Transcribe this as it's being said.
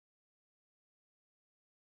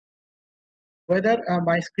whether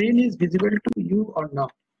my screen is visible to you or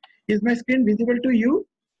not. Is my screen visible to you?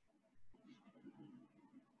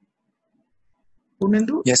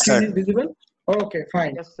 Purnendu, Yes, screen sir. is visible? Okay,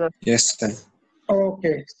 fine. Yes, sir. Yes, sir.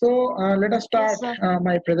 Okay, so let us start Yes, sir.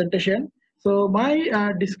 my presentation. So my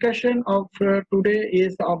discussion of today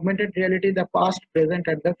is augmented reality, the past, present,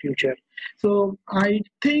 and the future. So I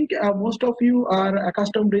think most of you are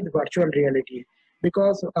accustomed with virtual reality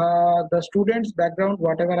because the students' background,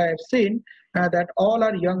 whatever I have seen, that all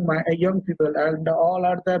are young people and all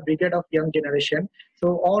are the brigade of young generation. So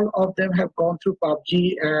all of them have gone through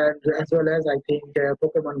PUBG and as well as I think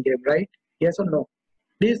Pokemon game, right? Yes or no?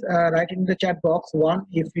 Please write in the chat box, one,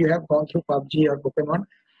 if you have gone through PUBG or Pokemon,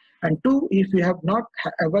 and two, if you have not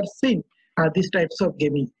ever seen these types of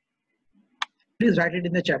gaming. Please write it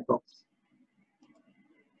in the chat box.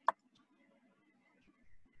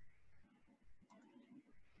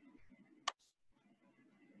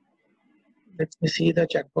 Let me see the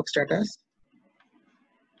chat box status.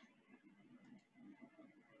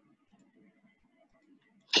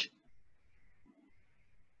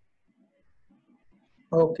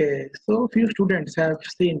 Okay, so few students have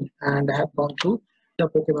seen and have gone through the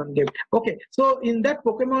Pokemon game. Okay, so in that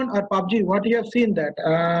Pokemon or PUBG, what you have seen that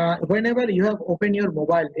whenever you have opened your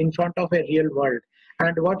mobile in front of a real world,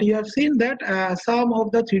 and what you have seen that some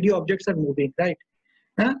of the 3D objects are moving, right?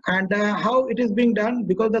 And how it is being done,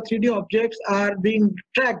 because the 3D objects are being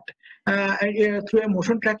tracked through a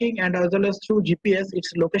motion tracking and as well as through GPS.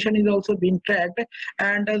 Its location is also being tracked,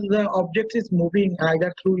 and the object is moving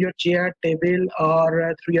either through your chair, table,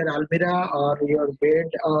 or through your almirah or your bed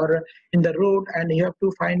or in the road, and you have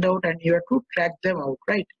to find out and you have to track them out,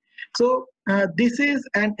 right? So this is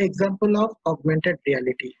an example of augmented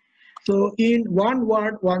reality. So in one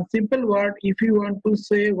word, one simple word, if you want to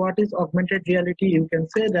say what is augmented reality, you can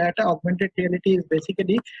say that augmented reality is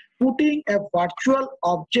basically putting a virtual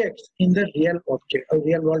objects in the real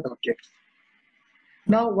world objects.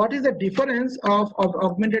 Now, what is the difference of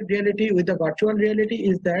augmented reality with the virtual reality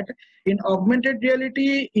is that in augmented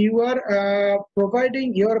reality, you are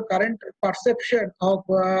providing your current perception of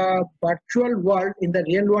virtual world in the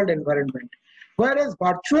real world environment. Whereas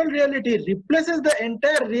virtual reality replaces the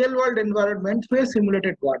entire real world environment through a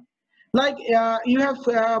simulated one. Like you have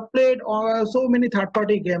played so many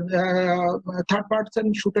third-party games,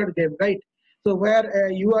 third-person shooter game, right? So where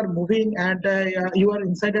you are moving and you are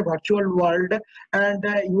inside a virtual world and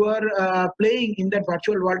you are playing in that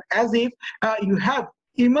virtual world as if you have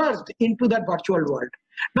immersed into that virtual world.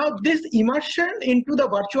 Now this immersion into the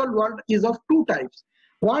virtual world is of two types.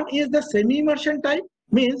 One is the semi-immersion type,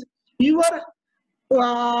 means you are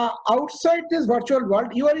outside this virtual world,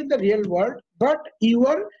 you are in the real world, but you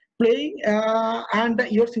are playing and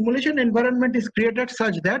your simulation environment is created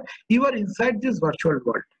such that you are inside this virtual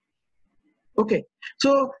world. Okay,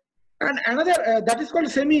 so and another that is called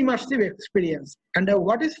semi-immersive experience. And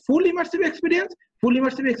what is full immersive experience? Full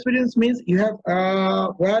immersive experience means you have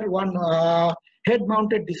wear one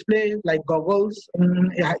head-mounted display like goggles.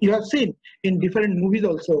 Yeah, you have seen in different movies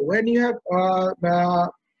also when you have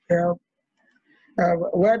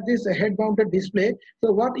where this head-mounted display.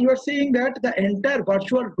 So what you are seeing that the entire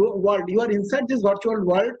virtual world, you are inside this virtual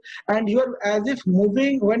world, and you are as if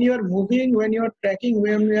moving. When you are moving, when you are tracking,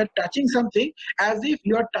 when you are touching something, as if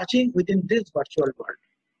you are touching within this virtual world.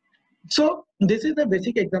 So this is the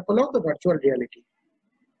basic example of the virtual reality.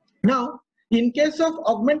 Now, in case of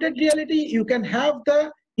augmented reality, you can have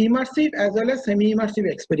the immersive as well as semi-immersive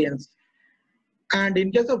experience. And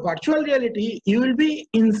in case of virtual reality, you will be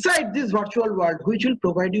inside this virtual world, which will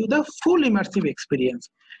provide you the full immersive experience.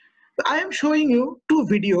 I am showing you two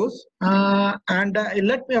videos, and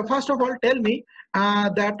let me first of all tell me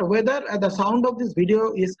that whether the sound of this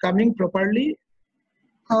video is coming properly.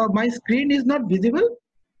 My screen is not visible.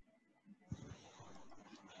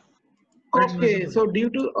 Okay, so due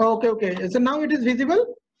to okay, so now it is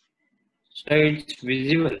visible. So it's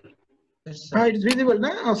visible. It's visible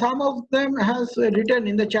now. Some of them has written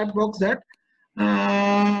in the chat box that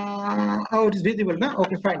oh, it is visible now.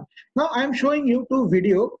 Okay, fine. Now I am showing you two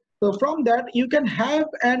video. So from that you can have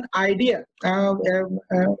an idea,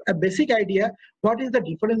 a basic idea, what is the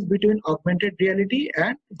difference between augmented reality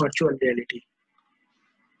and virtual reality.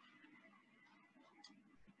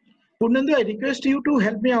 Purnendu, I request you to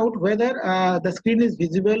help me out whether the screen is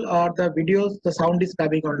visible or the videos, the sound is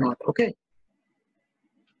coming or not. Okay.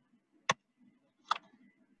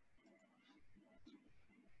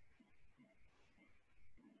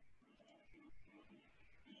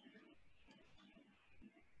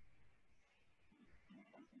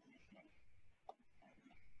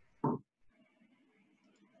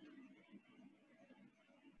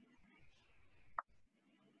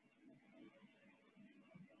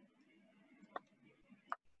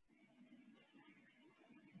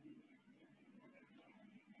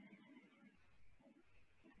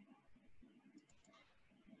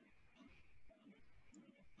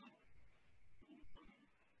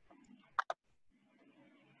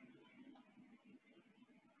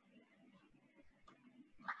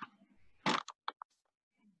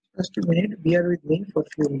 Just a minute, bear with me for a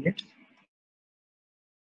few minutes.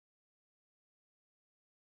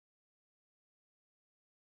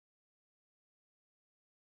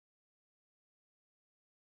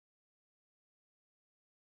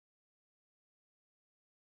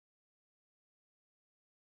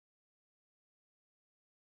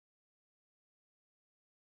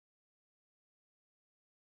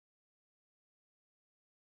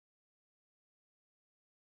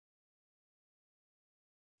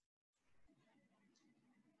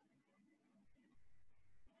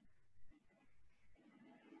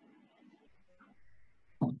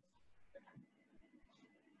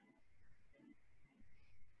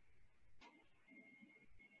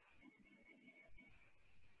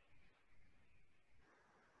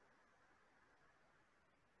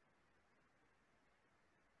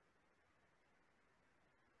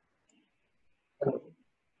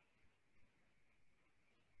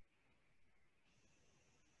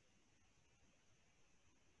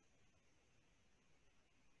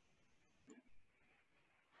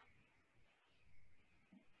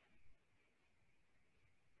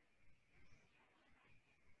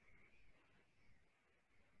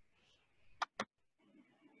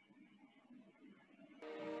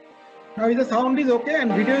 Now, if the sound is okay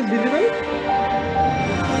and video is visible?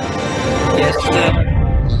 Yes, sir.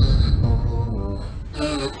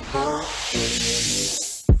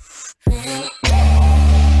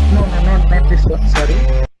 No, not this one. Sorry.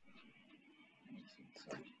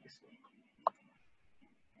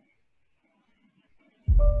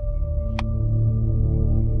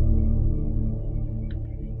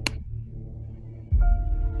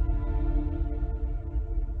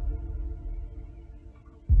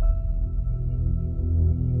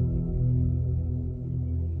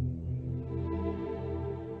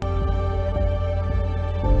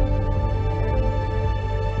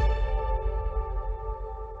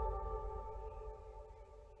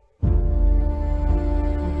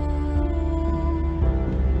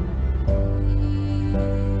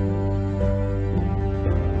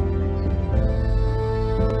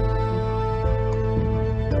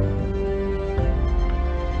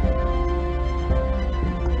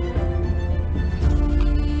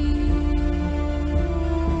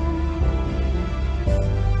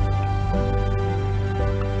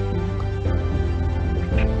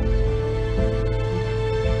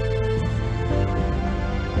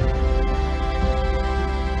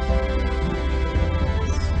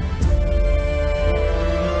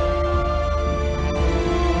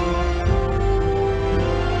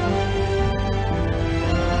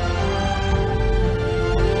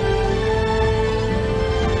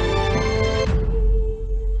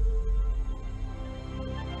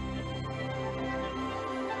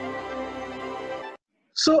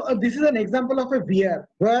 So this is an example of a VR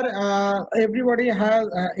where everybody has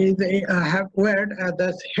have wear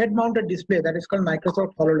this head-mounted display that is called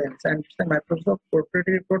Microsoft HoloLens, and it's a Microsoft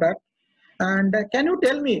proprietary product. And can you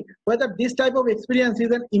tell me whether this type of experience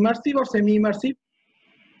is an immersive or semi-immersive?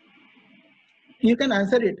 You can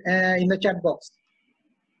answer it in the chat box.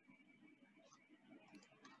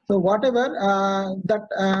 So whatever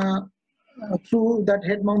through that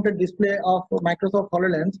head-mounted display of Microsoft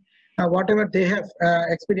HoloLens, whatever they have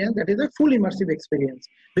experienced, that is a full immersive experience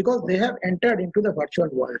because they have entered into the virtual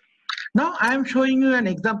world. Now I am showing you an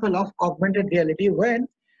example of augmented reality when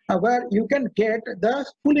where you can get the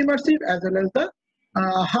full immersive as well as the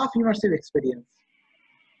half immersive experience.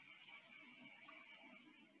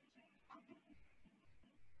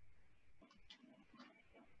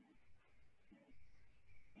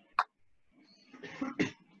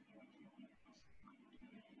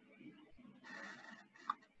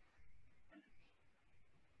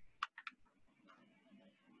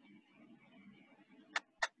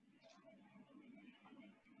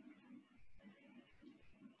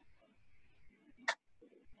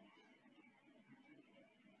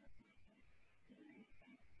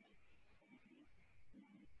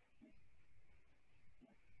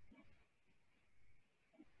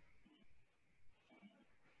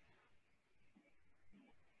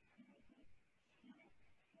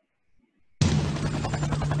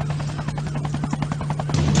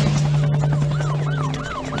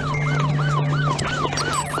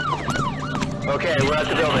 Okay, we're at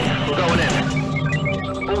the building. We're going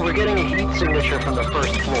in. Oh, we're getting a heat signature from the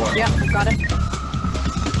first floor. Yeah, got it.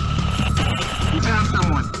 We found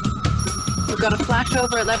someone. We've got a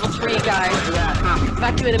flashover at level 3, guys.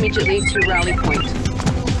 Evacuate immediately to rally point.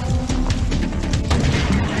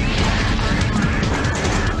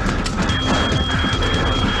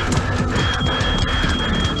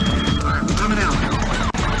 Alright, coming out.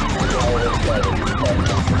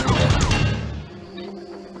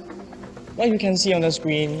 what you can see on the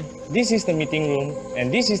screen, this is the meeting room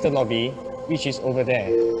and this is the lobby, which is over there.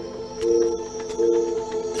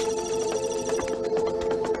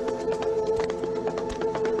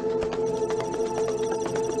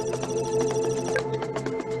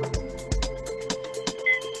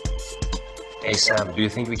 Hey Sam, do you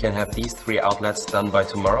think we can have these 3 outlets done by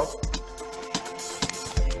tomorrow?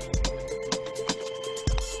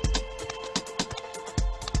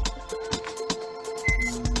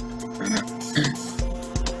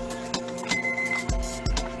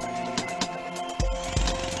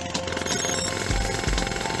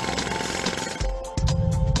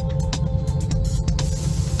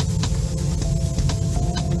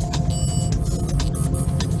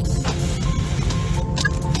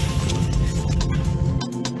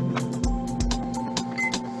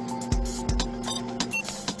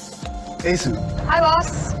 Hey Sue, Hi,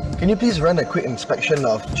 boss. can you please run a quick inspection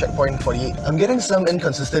of checkpoint 48? I'm getting some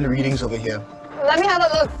inconsistent readings over here. Let me have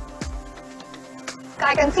a look.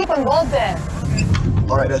 I can see some gold there.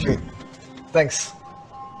 Alright, that's great. Thanks.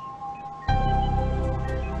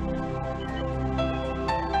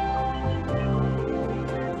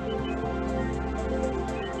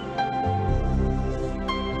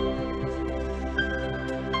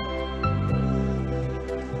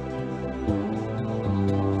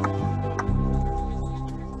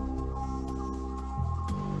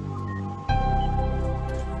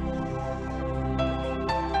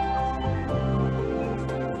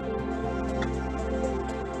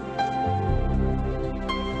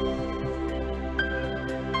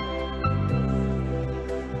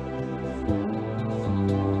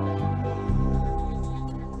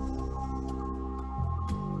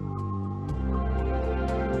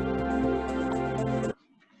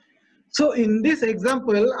 So in this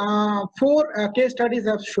example, 4 case studies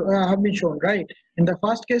have been shown, right? In the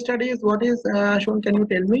first case study is what is shown, can you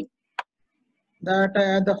tell me? That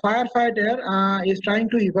the firefighter is trying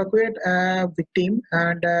to evacuate a victim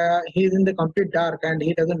and he is in the complete dark and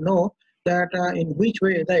he doesn't know that in which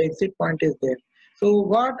way the exit point is there. So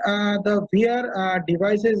what the VR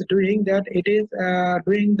device is doing, that it is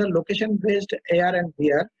doing the location based AR and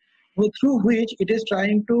VR, through which it is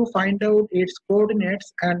trying to find out its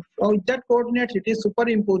coordinates, and from that coordinates it is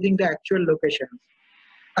superimposing the actual location.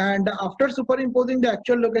 And after superimposing the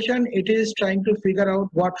actual location, it is trying to figure out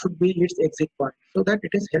what should be its exit point, so that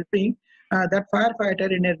it is helping that firefighter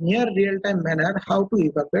in a near real-time manner how to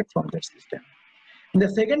evacuate from that system. In the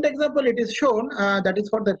second example, it is shown that is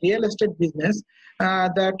for the real estate business,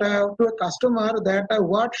 that to a customer that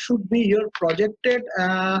what should be your projected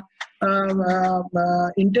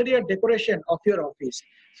interior decoration of your office.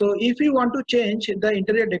 So if you want to change the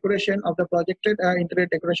interior decoration of the projected interior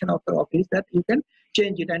decoration of the office, that you can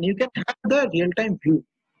change it and you can have the real-time view.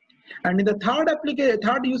 And in the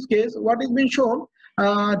third use case, what is being shown,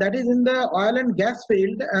 that is in the oil and gas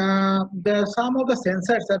field, some of the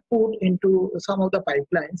sensors are put into some of the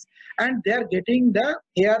pipelines and they are getting the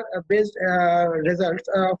air-based results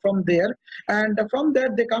from there. And from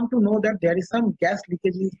that, they come to know that there is some gas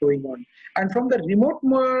leakages going on. And from the remote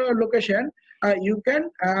location, you can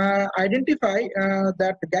identify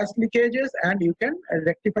that gas leakages and you can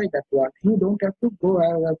rectify that one. You don't have to go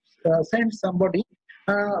send somebody.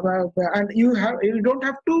 And you don't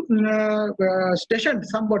have to station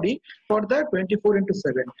somebody for the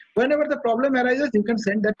 24/7. Whenever the problem arises, you can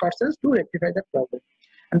send that person to rectify that problem.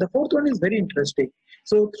 And the fourth one is very interesting.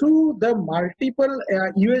 So through the multiple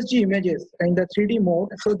USG images in the 3D mode,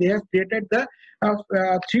 so they have created the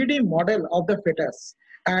 3D model of the fetus.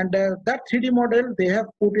 And that 3D model, they have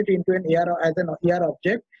put it into an AR as an AR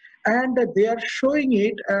object. And they are showing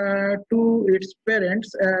it to its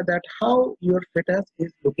parents that how your fetus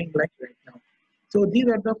is looking like right now. So these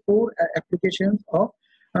are the 4 applications of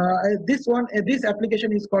this one. This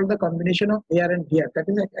application is called the combination of AR and VR. That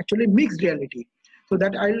is actually mixed reality. So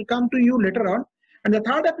that I will come to you later on. And the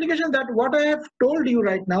third application, that what I have told you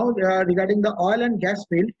right now regarding the oil and gas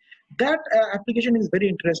field, that application is very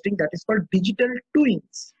interesting. That is called digital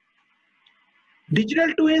twins.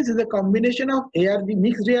 Digital twins is a combination of AR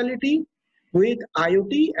mixed reality with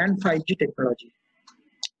IoT and 5G technology.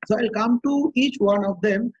 So I'll come to each one of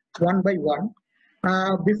them one by one.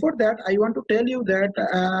 Before that, I want to tell you that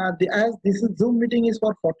as this Zoom meeting is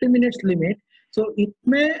for 40 minutes limit, so it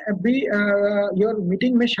may be your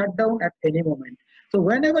meeting may shut down at any moment. So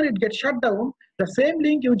whenever it gets shut down, the same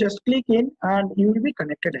link you just click in and you will be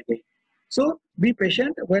connected again. So be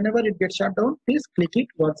patient. Whenever it gets shut down, please click it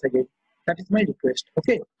once again. That is my request.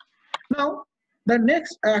 Okay. Now, the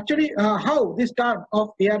next, actually, how this term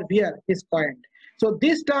of AR/VR is coined. So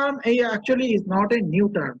this term actually is not a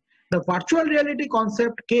new term. The virtual reality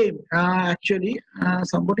concept came actually.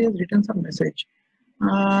 Somebody has written some message.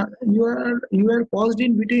 You are paused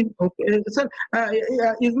in between. Okay, sir.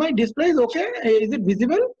 Is my display is okay? Is it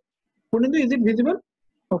visible? Punindu, is it visible?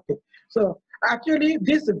 Okay. So actually,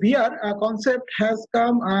 this VR concept has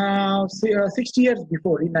come 60 years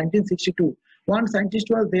before, in 1962. One scientist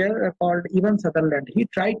was there called Evan Sutherland. He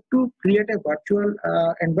tried to create a virtual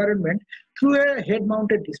environment through a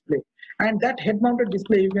head-mounted display. And that head-mounted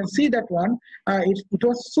display, you can see that one, it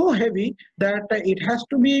was so heavy that it has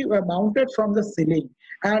to be mounted from the ceiling,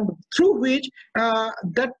 and through which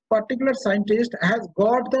that particular scientist has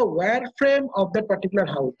got the wireframe of that particular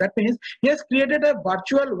house. That means he has created a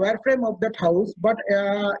virtual wireframe of that house, but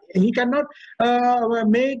he cannot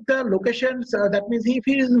make the locations. That means if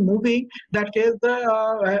he is moving, that case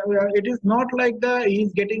it is not like he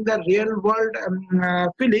is getting the real world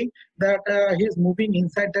feeling that he is moving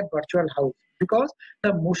inside that virtual house, because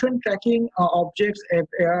the motion tracking objects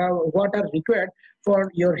what are required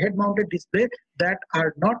for your head mounted display, that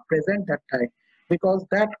are not present that time, because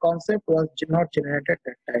that concept was not generated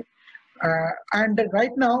that time. And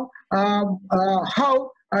right now,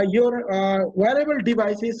 how your wearable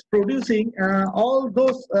device is producing all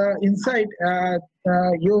those inside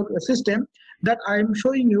your system, that I am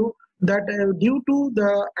showing you, that due to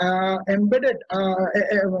the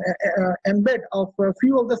embed of a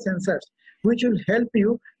few of the sensors, which will help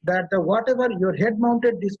you that whatever your head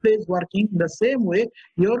mounted display is working, the same way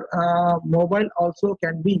your mobile also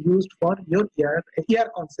can be used for your AR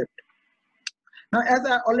concept. Now, as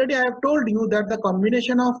I have told you, that the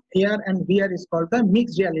combination of AR and VR is called the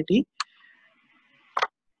mixed reality.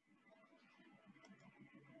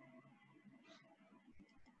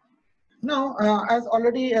 Now, as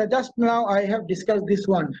already just now I have discussed this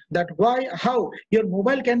one, that how your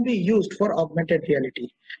mobile can be used for augmented reality.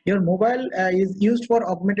 Your mobile is used for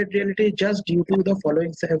augmented reality just due to the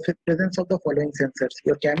following presence of the following sensors.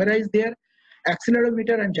 Your camera is there,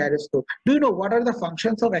 accelerometer and gyroscope. Do you know what are the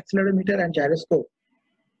functions of accelerometer and gyroscope?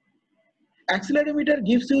 Accelerometer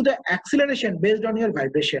gives you the acceleration based on your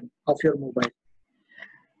vibration of your mobile.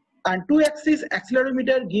 And 2-axis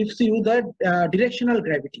accelerometer gives you the directional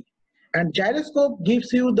gravity. And gyroscope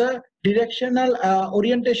gives you the directional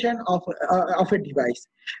orientation of a device.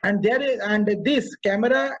 And this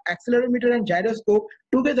camera, accelerometer and gyroscope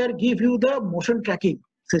together give you the motion tracking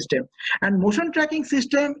system. And motion tracking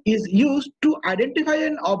system is used to identify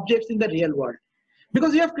an object in the real world,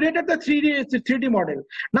 because you have created the 3D model.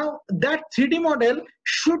 Now that 3D model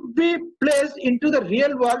should be placed into the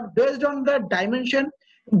real world based on the dimension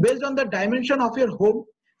of your home.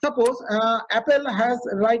 Suppose Apple has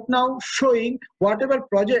right now showing whatever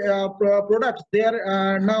products they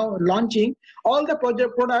are now launching. All the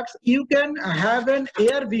products, you can have an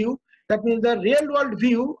AR view, that means the real world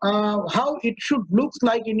view, how it should look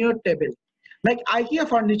like in your table. Like IKEA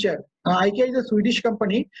furniture. IKEA is a Swedish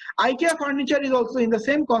company. IKEA furniture is also in the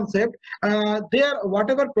same concept. Their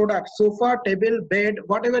whatever products, sofa, table, bed,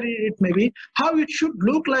 whatever it may be, how it should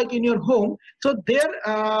look like in your home. So there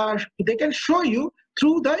they can show you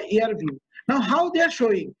through the AR view. Now how they are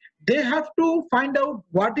showing? They have to find out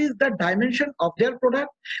what is the dimension of their product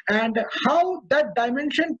and how that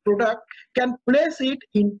dimension product can place it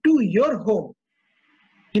into your home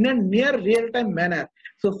in a near real-time manner.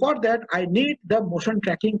 So for that, I need the motion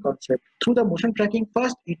tracking concept. Through the motion tracking,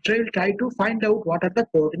 first it will try to find out what are the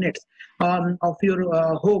coordinates of your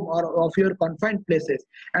home or of your confined places.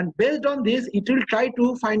 And based on this, it will try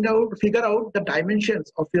to figure out the dimensions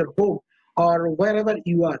of your home or wherever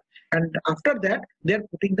you are. And after that, they're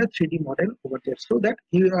putting the 3D model over there, so that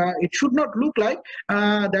it should not look like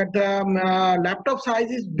that the laptop size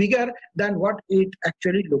is bigger than what it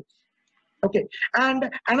actually looks. Okay, and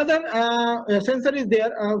another sensor is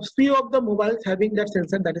there. Few of the mobiles having that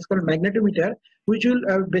sensor, that is called magnetometer, which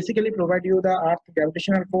will basically provide you the earth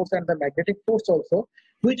gravitational force and the magnetic force also,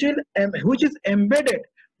 which is embedded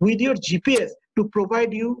with your GPS to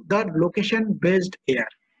provide you the location based AR.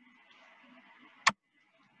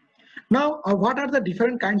 Now, what are the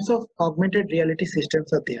different kinds of augmented reality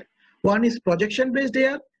systems are there? One is projection based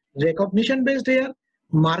AR, recognition based AR,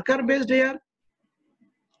 marker based AR.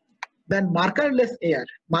 Then markerless AR.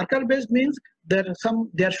 Marker based means there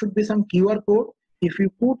should be some QR code. If you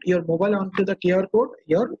put your mobile onto the QR code,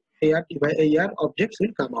 your AR objects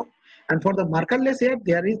will come out. And for the markerless AR,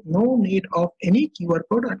 there is no need of any QR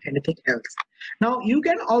code or anything else. Now you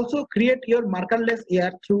can also create your markerless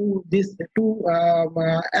AR through these two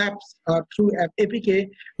apps or through APK,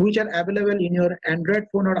 which are available in your Android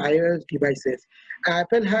phone or iOS devices.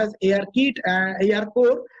 Apple has AR Kit, AR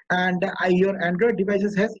Core, and your Android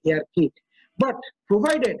devices has AR Kit. But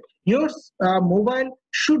provided your mobile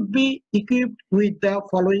should be equipped with the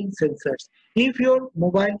following sensors. If your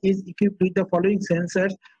mobile is equipped with the following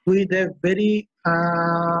sensors with a very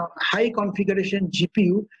high configuration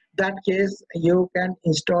GPU, that case you can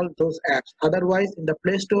install those apps. Otherwise, in the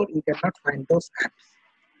Play Store, you cannot find those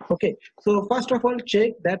apps. Okay, so first of all,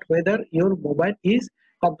 check that whether your mobile is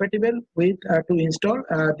compatible with to install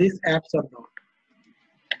these apps or not.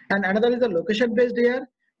 And another is the location based AR,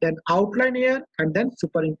 then outline AR, and then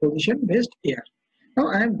superimposition based AR. Now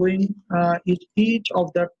I am going each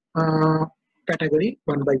of the category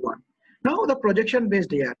one by one. Now the projection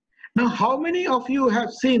based AR. Now how many of you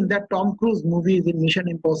have seen that Tom Cruise movies in Mission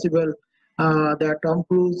Impossible? That Tom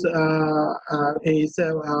Cruise is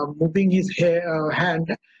moving his hand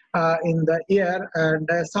in the air, and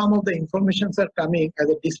some of the informations are coming as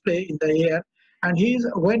a display in the air, and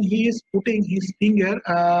when he is putting his finger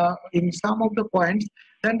in some of the points,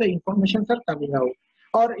 then the informations are coming out.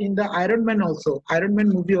 Or in the Iron Man also, Iron Man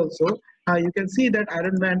movie also, you can see that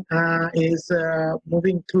Iron Man is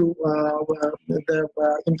moving through the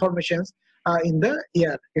informations in the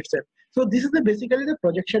air itself. So this is basically the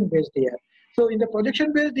projection based AR. So in the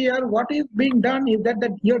projection based AR, what is being done is that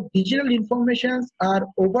your digital informations are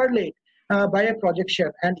overlaid by a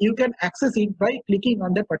projection, and you can access it by clicking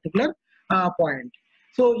on the particular point.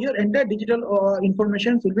 So your entire digital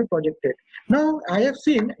information will be projected. Now I have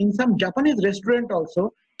seen in some Japanese restaurant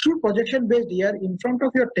also, through projection based AR, in front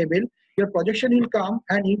of your table, your projection will come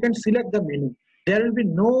and you can select the menu. There will be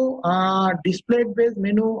no display based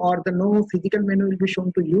menu, or the no physical menu will be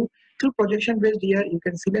shown to you. Through projection based AR, you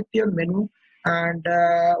can select your menu and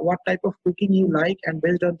what type of cooking you like, and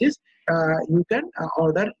based on this you can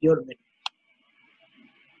order your menu.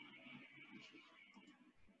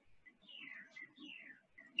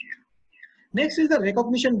 Next is the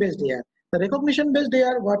recognition based AR. The recognition based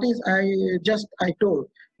AR, what is I told.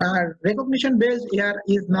 Recognition based AR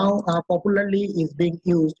is now popularly is being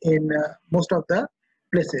used in most of the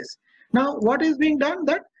places. Now what is being done,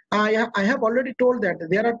 that I have already told that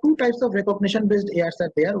there are two types of recognition based ARs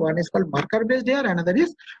are there. One is called marker based AR, another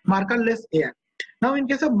is markerless AR. Now in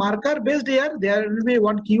case of marker based AR, there will be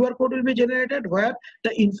one QR code will be generated where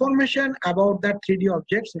the information about that 3D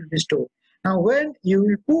objects will be stored. Now, when you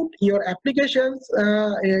will put your applications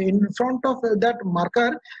in front of that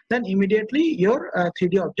marker, then immediately your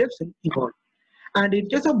 3D objects will evolve. And in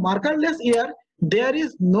case of markerless AR, there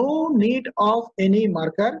is no need of any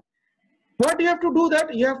marker. What you have to do,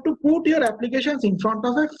 that you have to put your applications in front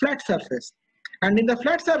of a flat surface. And in the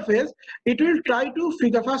flat surface, it will try to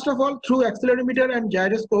figure, first of all, through accelerometer and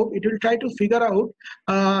gyroscope, it will try to figure out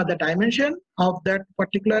the dimension of that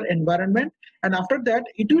particular environment. And after that,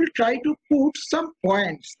 it will try to put some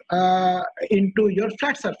points into your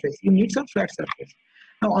flat surface. You need some flat surface.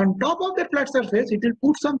 Now, on top of the flat surface, it will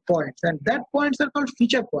put some points, and that points are called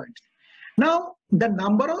feature points. Now, the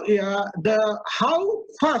number of how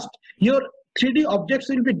fast your 3D objects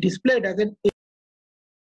will be displayed as an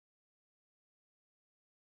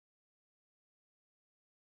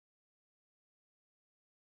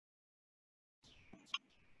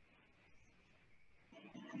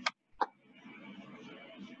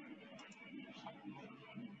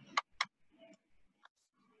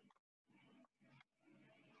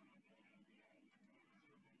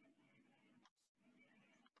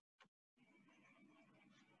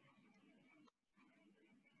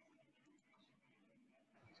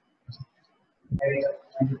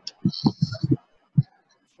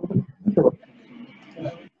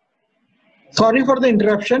Sorry for the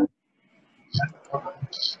interruption.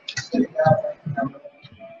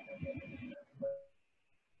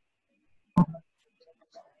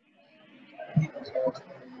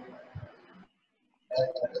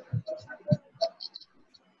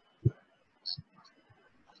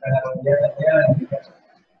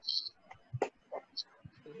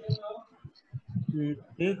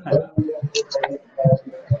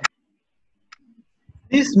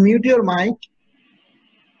 Please mute your mic.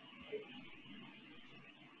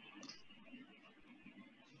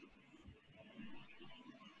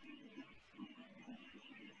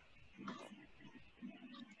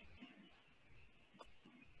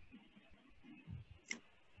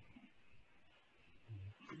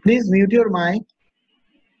 Please mute your mic.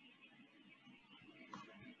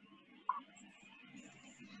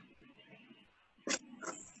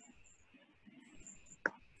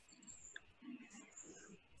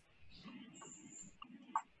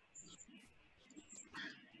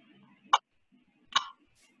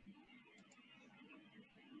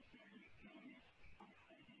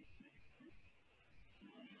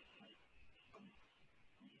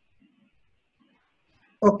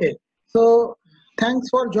 Okay, so thanks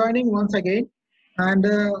for joining once again. And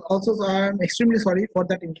also, I am extremely sorry for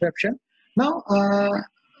that interruption. Now,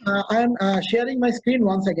 I am sharing my screen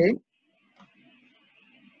once again.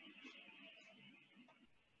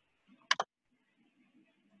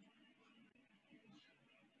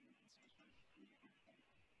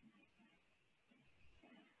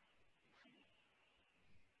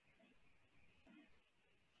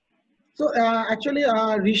 So actually,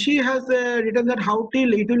 Rishi has written that how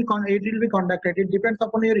till it will be conducted. It depends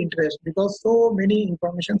upon your interest because so many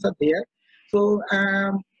informations are there. So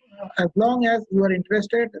as long as you are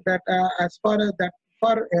interested, that as far as that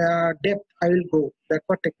for depth, I will go. That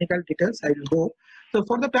for technical details, I will go. So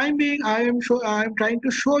for the time being, I am trying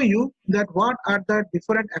to show you that what are the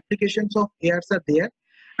different applications of ARs are there,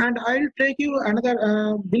 and I'll take you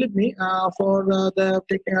another. Believe me, for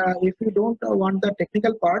if you don't want the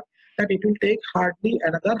technical part, that it will take hardly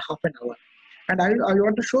another half an hour. And I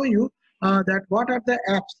want to show you that what are the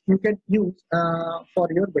apps you can use for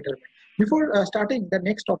your betterment. Before starting the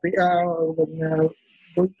next topic,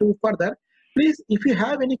 going to further, please, if you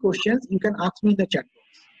have any questions, you can ask me in the chat box.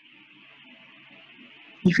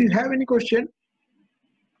 If you have any question,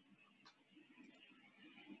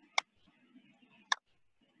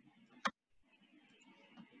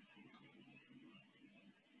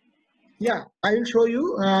 yeah, I will show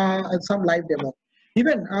you some live demo.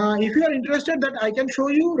 Even if you are interested, that I can show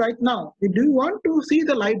you right now. Do you want to see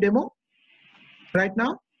the live demo right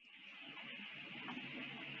now?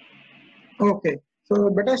 Okay, so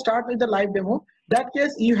better start with the live demo. That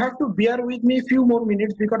case, you have to bear with me a few more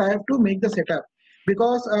minutes because I have to make the setup.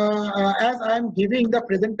 Because as I am giving the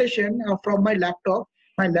presentation from my laptop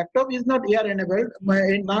is not AR enabled.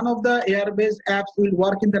 None of the AR-based apps will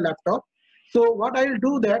work in the laptop. So what I will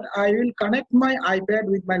do that I will connect my iPad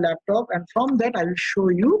with my laptop, and from that I will show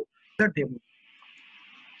you the demo.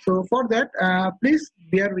 So for that, please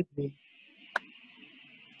bear with me.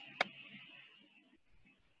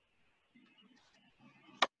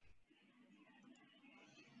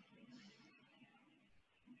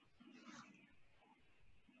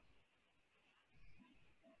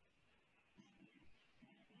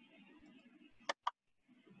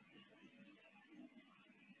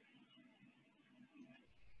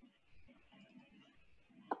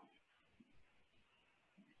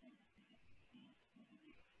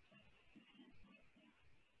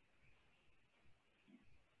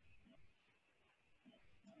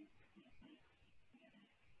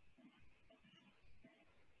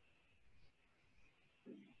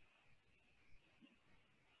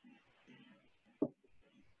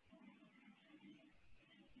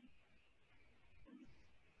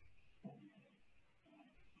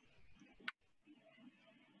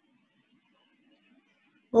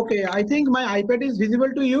 Okay, I think my iPad is visible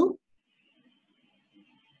to you.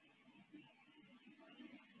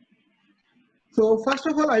 So first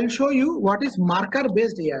of all, I will show you what is marker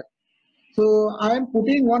based AR. So I am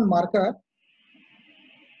putting one marker.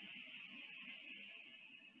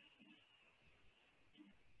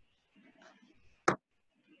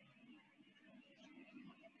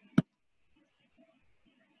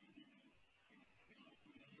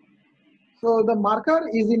 So the marker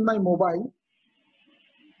is in my mobile.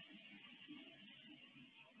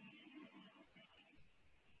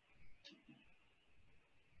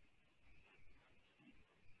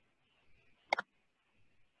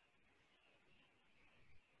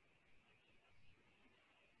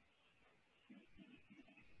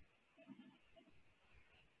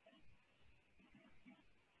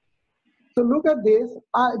 So look at this.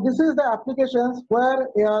 This is the applications where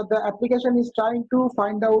the application is trying to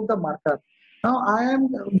find out the marker. Now I am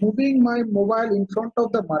moving my mobile in front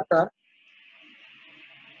of the marker.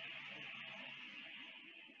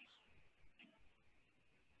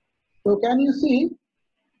 So can you see?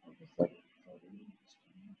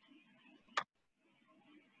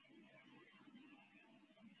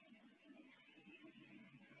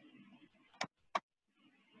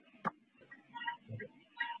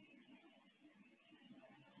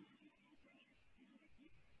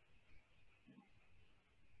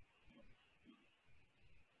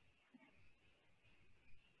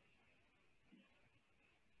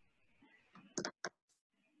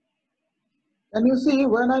 Can you see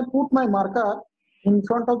when I put my marker in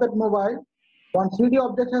front of that mobile, one 3D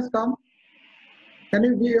object has come. Can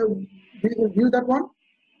you view that one?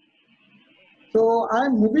 So I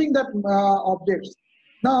am moving that objects.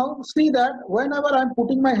 Now see that whenever I am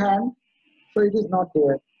putting my hand, so it is not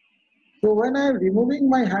there. So when I am removing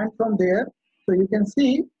my hand from there, so you can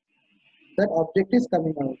see that object is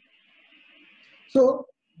coming out. So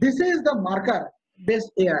this is the marker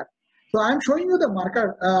based AR. So I'm showing you the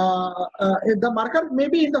marker. The marker may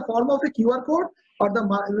be in the form of a QR code or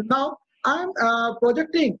now I'm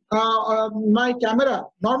projecting my camera,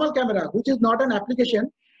 normal camera, which is not an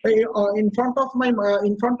application, in front of my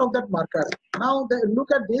in front of that marker. Now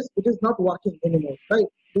look at this; it is not working anymore, right?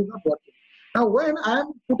 It is not working. Now when I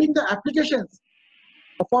am putting the applications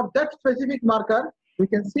for that specific marker, we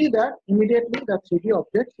can see that immediately the 3D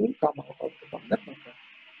objects will come out of from that marker.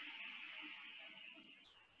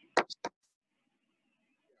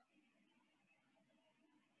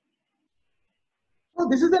 So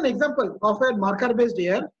this is an example of a marker-based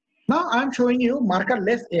AR. Now I am showing you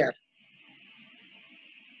marker-less AR.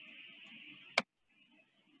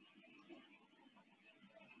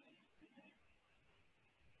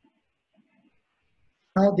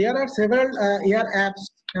 Now there are several AR apps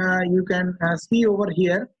you can see over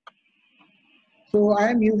here. So I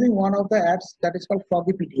am using one of the apps that is called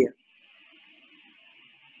Froggypedia.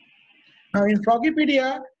 Now in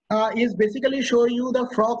Froggypedia is basically show you the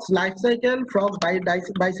frog's life cycle, frog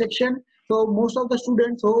bisection. So most of the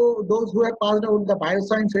students, those who have passed out the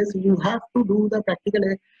biosciences, you have to do the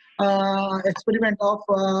practical experiment of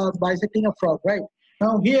bisecting a frog, right?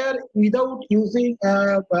 Now here, without using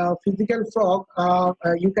physical frog,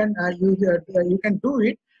 you can do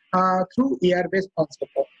it through AR-based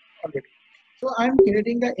concept already. So I'm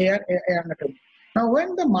creating the AR anatomy. Now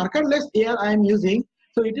when the markerless AR I am using,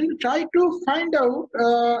 so it will try to find out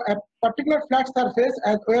a particular flat surface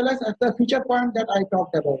as well as at the feature point that I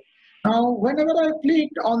talked about. Now whenever I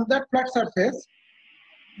clicked on that flat surface,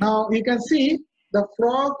 now you can see the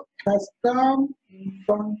frog has come in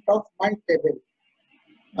front of my table.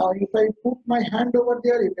 Now if I put my hand over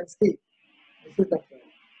there, you can see this is the frog.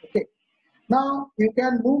 Okay. Now you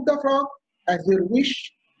can move the frog as you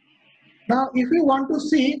wish. Now if you want to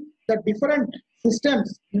see the different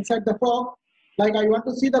systems inside the frog, like I want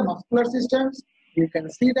to see the muscular systems, you can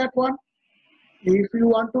see that one. If you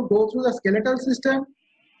want to go through the skeletal system,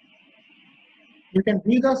 you can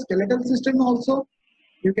view the skeletal system also.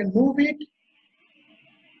 You can move it.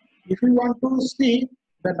 If you want to see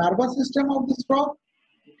the nervous system of this frog,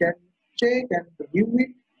 you can check and view it.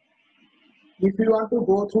 If you want to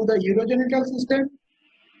go through the urogenital system,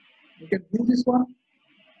 you can view this one.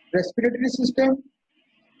 Respiratory system,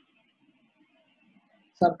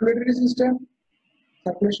 circulatory system,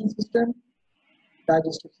 circulation system,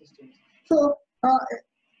 digestive systems. So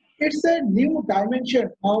it's a new dimension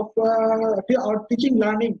of our teaching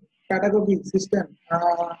learning pedagogy system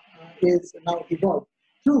is now evolved,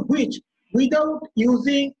 through which without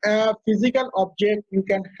using a physical object, you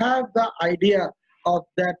can have the idea of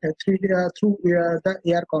that 3D through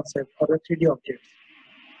the AR concept or the 3D objects.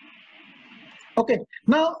 Okay,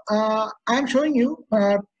 now I am showing you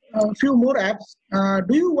a few more apps.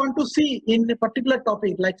 Do you want to see in a particular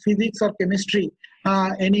topic like physics or chemistry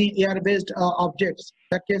any AR-based objects?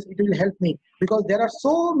 In that case, it will help me because there are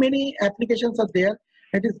so many applications are there.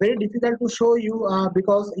 It is very difficult to show you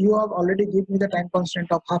because you have already given me the time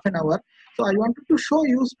constraint of half an hour. So I wanted to show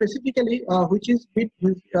you specifically which is bit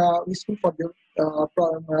useful for your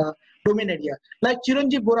domain area. Like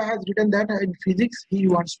Chiranjeev Bora has written that in physics he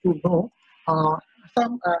wants to know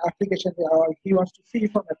some applications, he wants to see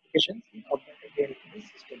some applications in augmented reality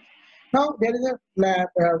systems. Now there is a lab,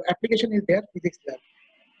 application is there, physics lab.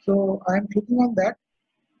 So I am clicking on that.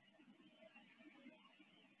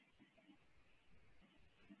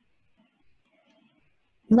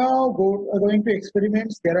 Now going to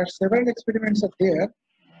experiments. There are several experiments are there.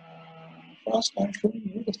 First I am showing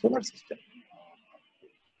you the solar system.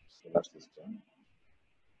 Solar system.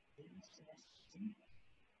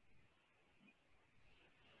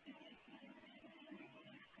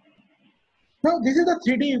 Now this is a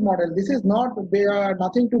 3D model. This is not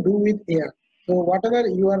nothing to do with AR. So whatever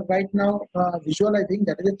you are right now visualizing,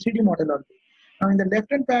 that is a 3D model only. Now in the left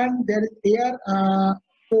hand pan there is AR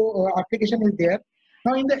application is there.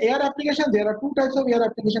 Now in the AR application there are two types of AR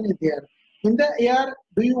application is there. In the AR,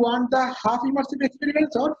 do you want the half immersive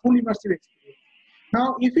experience or full immersive experience?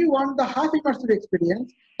 Now if you want the half immersive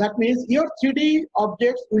experience, that means your 3D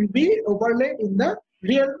objects will be overlaid in the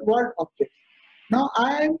real world objects. Now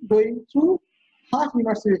I am going through half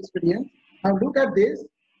immersive experience. Now look at this.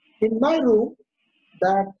 In my room,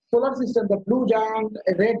 that solar system, the blue giant,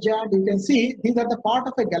 red giant, you can see these are the part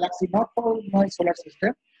of a galaxy, not for my solar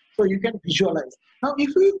system. So you can visualize. Now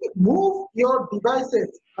if you move your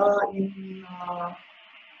devices in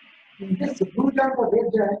this blue giant or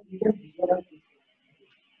red giant, you can visualize this.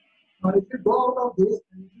 Now if you go out of this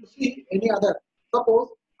and if you see any other, suppose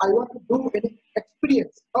I want to do any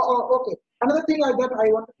experience. Okay. Another thing that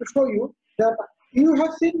I wanted to show you that you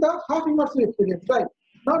have seen the half immersive experience, right?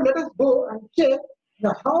 Now let us go and check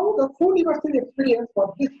how the full immersive experience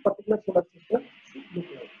for this particular solar system should look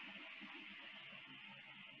like.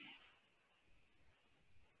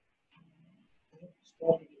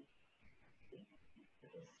 Stop it.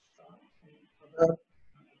 Let us start with other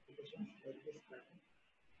applications like this planet.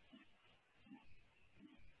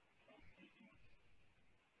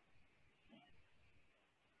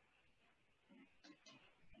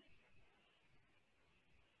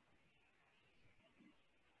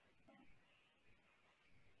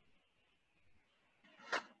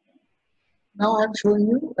 Now I am showing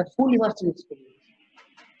you a full immersive experience.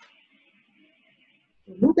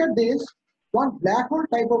 So look at this, one black hole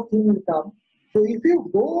type of thing will come. So if you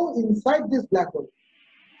go inside this black hole,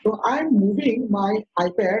 so I am moving my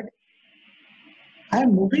iPad. I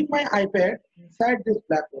am moving my iPad inside this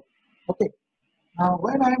black hole. Okay. Now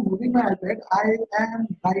when I am moving my iPad, I am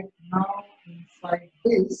right now inside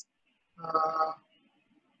uh,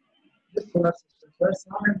 this solar system where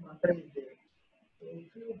sun and matter is there. So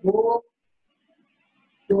if you go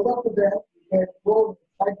closer to that, you can go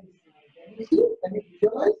inside this sun. Can you see? Can you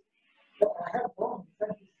visualize that I have gone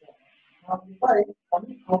inside this sun? Now if I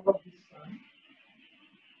coming out of this sun,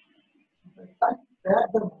 if I try to grab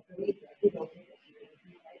the material, that is also possible. If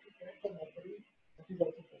you try to grab the material, that is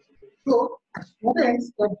also possible. So students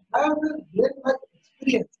can have a real-life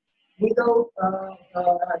experience without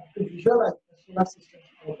to visualize the solar system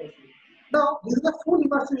out of it. Now, this is a full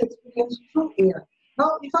immersive experience through AR.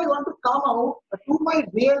 Now, if I want to come out to my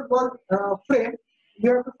real world frame,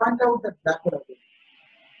 you have to find out that black hole again.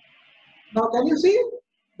 Now, can you see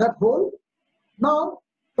that hole? Now,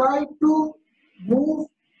 try to move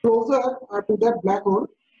closer to that black hole,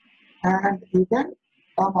 and you can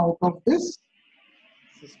come out of this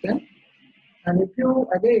system. And if you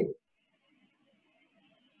again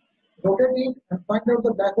rotate it and find out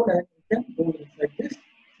the black hole, and you can go inside this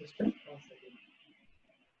system once again.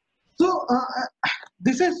 So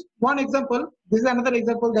this is one example. This is another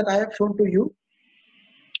example that I have shown to you.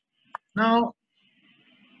 Now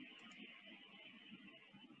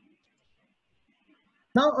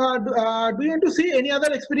do you want to see any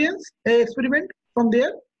other experiment from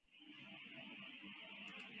there?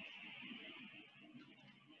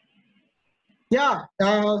 Yeah,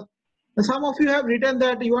 some of you have written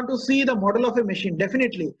that you want to see the model of a machine.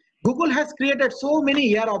 Definitely. Google has created so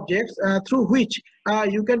many AR objects through which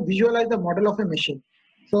you can visualize the model of a machine.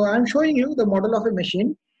 So I'm showing you the model of a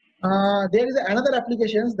machine. There is another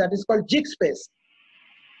application that is called Jig Space.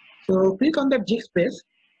 So click on that Jig Space.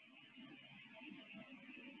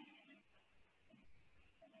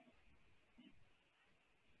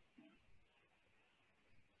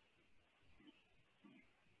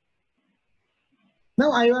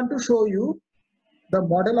 Now I want to show you the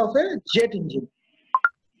model of a jet engine.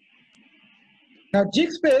 Now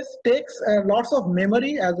Jig Space takes lots of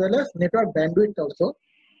memory as well as network bandwidth also.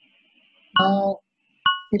 Now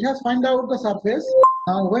it has found out the surface.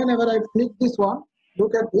 Now whenever I click this one,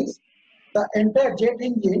 look at this, the entire jet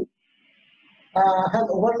engine has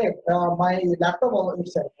overlaid my laptop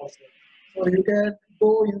itself also. So you can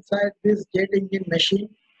go inside this jet engine machine.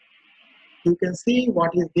 You can see what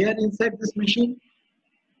is there inside this machine.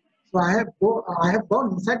 So I have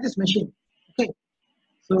gone inside this machine. Okay.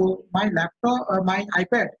 So my laptop, my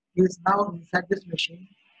iPad is now inside this machine.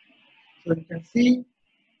 So you can see.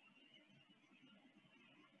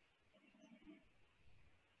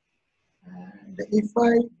 And if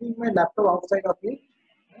I bring my laptop outside of it,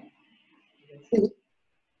 you can see.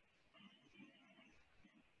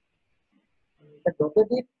 You can rotate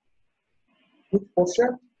it. Which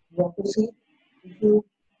portion you want to see. If you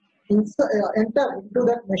enter into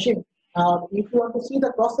that machine, if you want to see the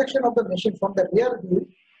cross section of the machine from the rear view,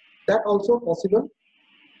 that also possible.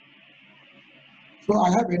 So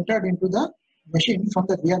I have entered into the machine from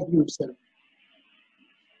the rear view itself.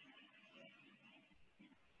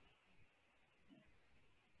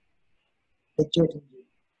 The jet engine.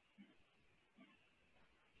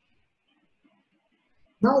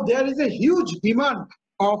 Now there is a huge demand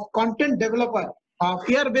of content developer,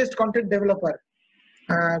 fear-based content developer.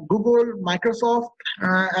 Google, Microsoft,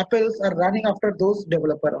 Apples are running after those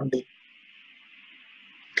developer only.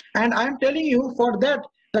 And I'm telling you, for that,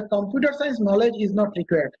 the computer science knowledge is not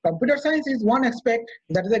required. Computer science is one aspect,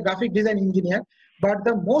 that is a graphic design engineer, but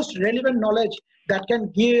the most relevant knowledge that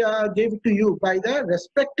can give to you by the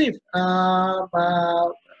respective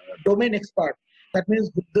domain expert. That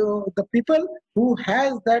means the people who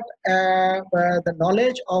has that the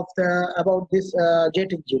knowledge of about this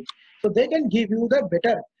jet engine, so they can give you the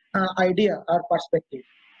better idea or perspective.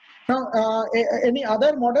 Now, any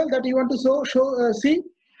other model that you want to see?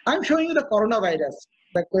 I'm showing you the coronavirus.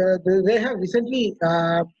 they have recently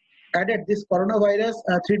added this coronavirus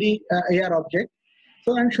 3D AR object.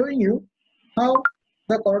 So I'm showing you how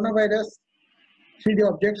the coronavirus 3D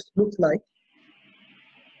objects looks like.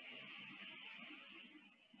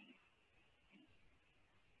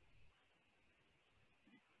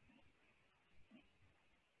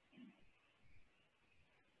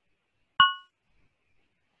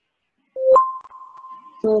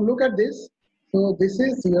 So look at this. So this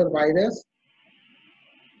is your virus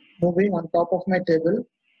moving on top of my table.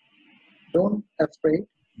 Don't afraid.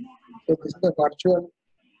 So this is a virtual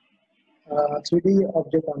 3D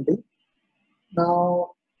object only.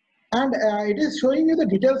 Now, and it is showing you the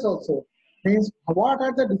details also. Means what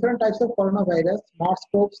are the different types of coronavirus?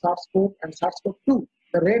 SARS-CoV, and SARS-CoV-2.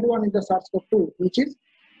 The red one is the SARS-CoV-2, which is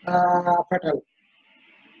fatal.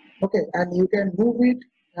 Okay, and you can move it,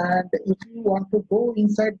 and if you want to go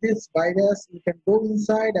inside this virus, you can go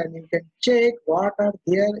inside and you can check what are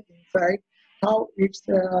there inside, how its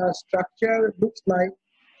structure looks like,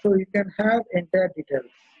 so you can have entire details.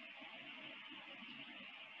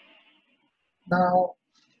 Now,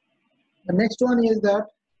 the next one is that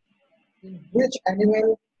in which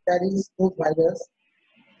animal carries those virus.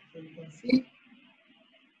 So you can see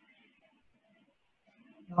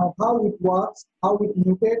now how it works, how it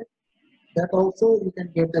mutated. That also you can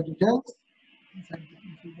get the details. Inside,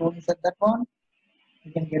 if you go inside that one,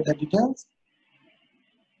 you can get the details.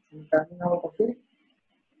 So coming out of it,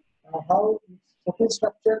 how its social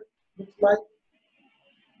structure looks like,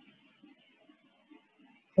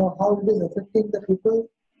 so how it is affecting the people.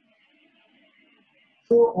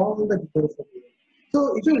 So all the details are here.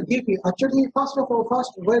 So it will give you actually first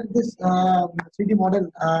when this 3D model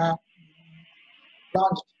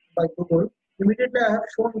launched by Google, immediately I have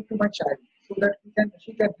shown it to my child so that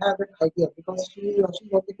she can have an idea, because she's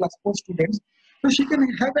got the class 4 students, so she can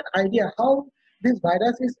have an idea how this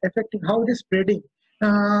virus is affecting, how it is spreading.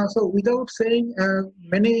 So without saying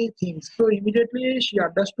many things, so immediately she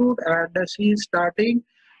understood, and she is starting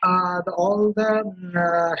all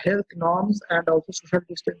the health norms and also social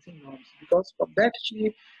distancing norms, because from that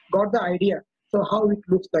she got the idea. So how it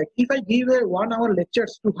looks like. If I give a 1 hour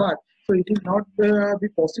lectures to her, so it will not be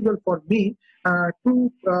possible for me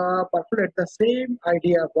to percolate the same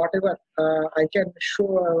idea, whatever I can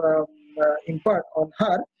show impart on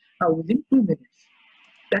her within 2 minutes.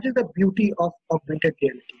 That is the beauty of augmented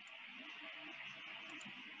reality.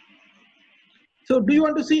 So do you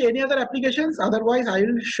want to see any other applications? Otherwise, I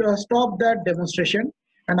will stop that demonstration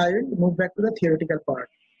and I will move back to the theoretical part.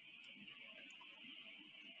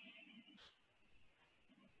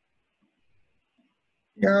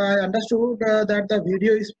 Yeah, I understood that the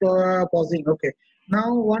video is pausing. Okay.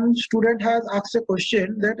 Now, one student has asked a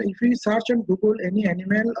question that if we search on Google any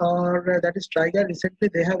animal or that is tiger, recently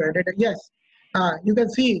they have added yes. You can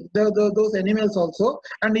see those animals also,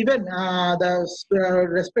 and even the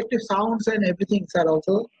respective sounds and everything are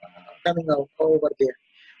also coming out over there.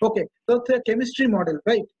 Okay, so it's a chemistry model,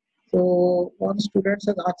 right? So one student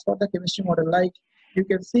has asked for the chemistry model, like you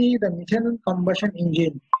can see the methane combustion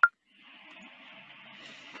engine.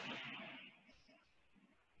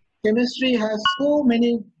 Chemistry has so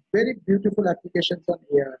many very beautiful applications on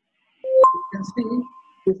here. You can see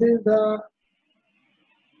this is the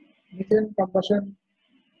methane combustion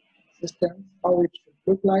system, how it should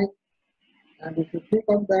look like. And if you click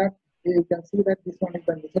on that, you can see that this one is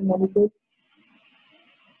the methane molecule.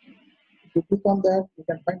 If you click on that, you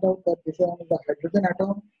can find out that this one is the hydrogen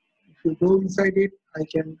atom. If you go inside it, I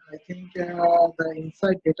think the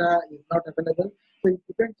inside data is not available. So it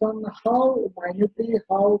depends on how minutely,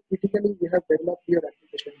 how critically you have developed your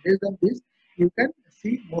application. Based on this, you can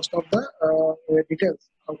see most of the details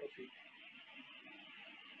out of it.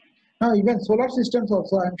 Now, even solar systems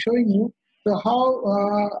also, I'm showing you how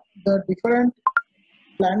the different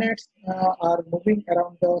planets are moving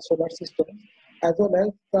around the solar system, as well as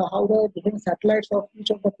how the different satellites of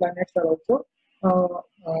each of the planets are also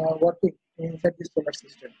working inside the solar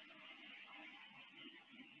system.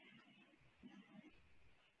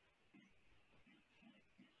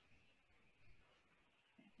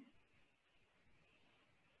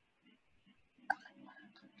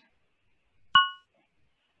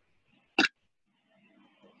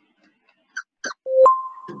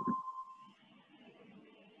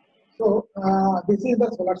 So this is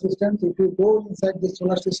the solar system. If you go inside the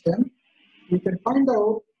solar system, you can find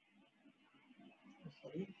out.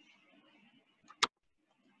 Sorry,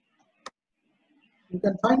 you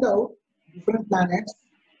can find out different planets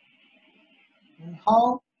and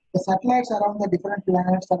how the satellites around the different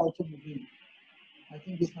planets are also moving. I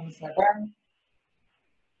think this one is Saturn.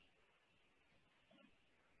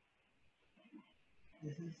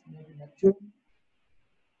 This is maybe Neptune.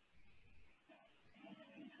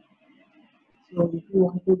 So if you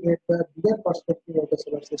want to get the bigger perspective of the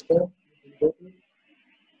solar system, you will go to,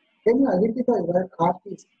 can you identify where Earth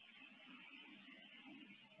is?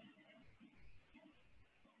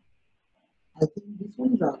 I think this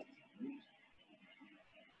one is Earth.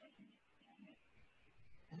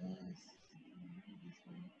 Yes,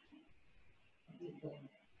 this one.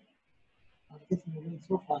 Earth is moving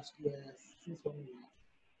so fast. Yes, this one is Earth.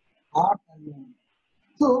 Earth and Moon.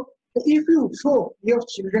 So if you show your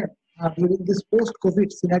children during this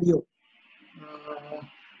post-COVID scenario, uh,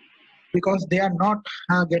 because they are not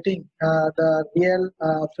getting the real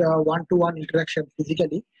one-to-one interaction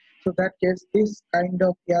physically. So that case, this kind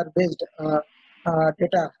of AR-based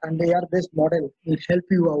data and AR-based model will help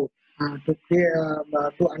you out to create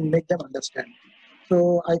to and make them understand.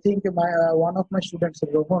 So I think one of my students,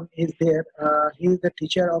 Rohan, is there. He is the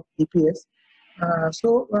teacher of EPS.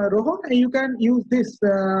 Rohan, you can use these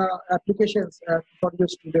applications for your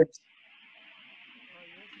students.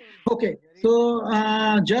 Okay, so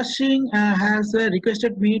Just Singh has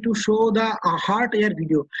requested me to show the heart air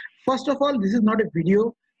video. First of all, this is not a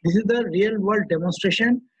video. This is the real world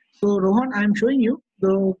demonstration. So Rohan, I am showing you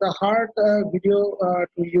the heart video to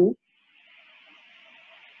you.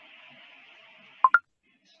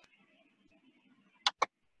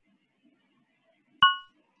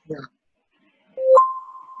 Yeah.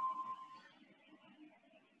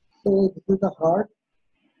 So this is the heart.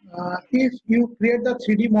 If you create the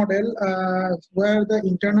 3D model where the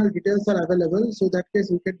internal details are available, so that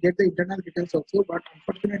case you can get the internal details also, but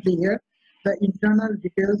unfortunately here the internal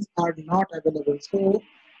details are not available. So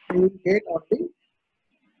you will get only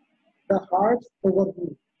the heart's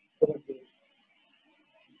overview over here.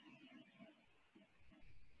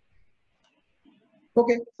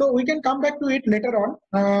 Okay, so we can come back to it later on.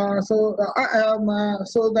 So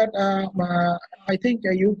that I think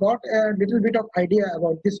you got a little bit of idea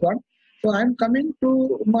about this one. So I'm coming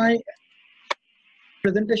to my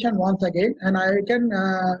presentation once again, and I can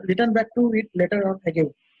return back to it later on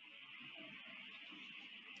again.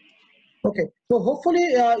 Okay, so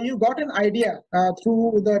hopefully you got an idea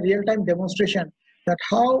through the real-time demonstration that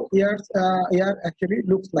how AR actually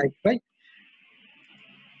looks like, right?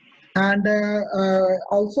 And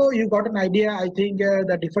also you got an idea, I think,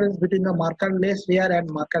 the difference between the marker-less AR and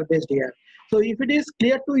marker-based AR. So if it is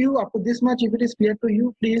clear to you up to this much, if it is clear to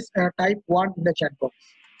you, please type 1 in the chat box.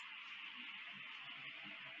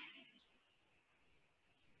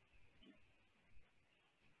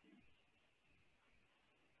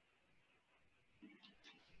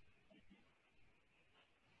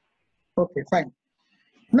 Okay, fine.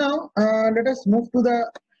 Now let us move to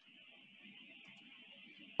the.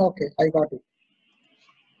 Okay, I got it.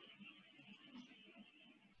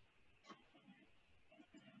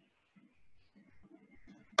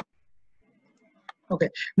 Okay,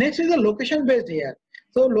 next is the location-based AR.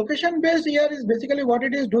 So location-based AR is basically what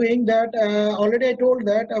it is doing that already I told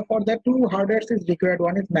that for that two hardware is required.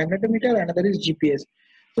 One is magnetometer, another is GPS.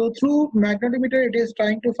 So through magnetometer, it is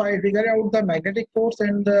trying to figure out the magnetic force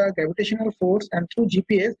and the gravitational force, and through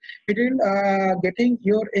GPS, it is getting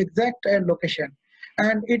your exact location.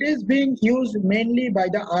 And it is being used mainly by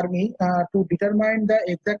the army to determine the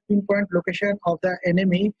exact pinpoint location of the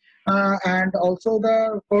enemy and also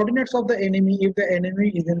the coordinates of the enemy if the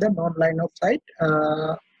enemy is in the non-line of sight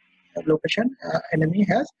location enemy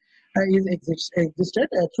has existed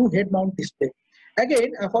through head mount display.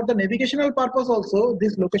 Again, for the navigational purpose also,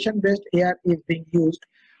 this location-based AR is being used.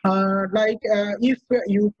 If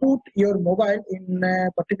you put your mobile in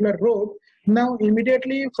a particular road, now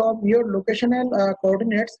immediately from your locational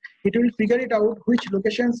coordinates, it will figure it out which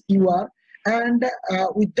locations you are, and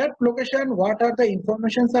with that location, what are the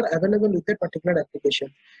informations are available with a particular application,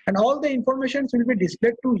 and all the informations will be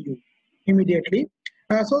displayed to you immediately,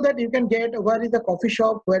 so that you can get where is the coffee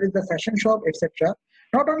shop, where is the fashion shop, etc.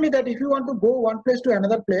 Not only that, if you want to go one place to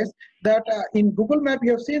another place, that in Google Map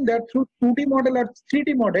you have seen that through 2D model or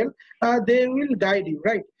 3D model, they will guide you,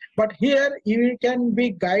 right? But here you can be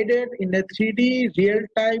guided in a 3D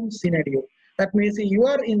real-time scenario. That means you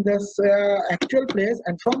are in this actual place,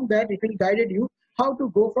 and from that it will guide you how to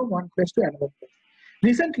go from one place to another place.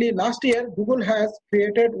 Recently, last year, Google has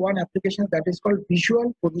created one application that is called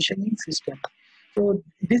Visual Positioning System. So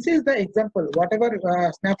this is the example. Whatever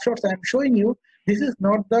snapshots I am showing you, this is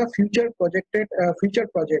not the future projected future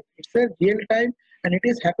project. It's a real time, and it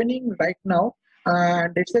is happening right now.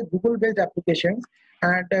 And it's a Google-based application.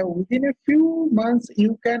 And within a few months,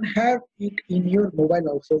 you can have it in your mobile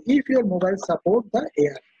also, if your mobile support the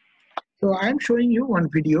AR. So I am showing you one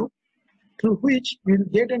video through which you will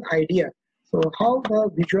get an idea. So how the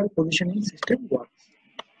visual positioning system works.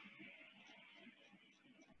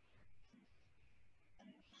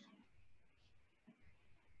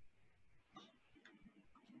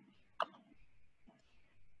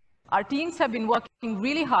 Our teams have been working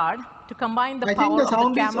really hard to combine the I think power the of the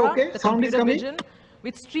sound is camera, okay. the Sound is computer coming. vision,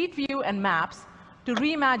 with street view and maps to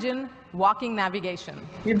reimagine walking navigation.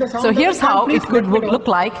 If the sound So here's doesn't come, how please it could let me know. look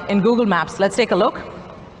like in Google Maps. Let's take a look.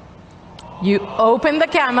 You open the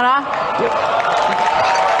camera.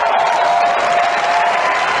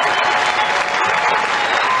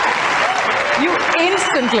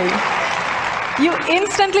 You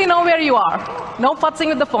instantly know where you are. No futzing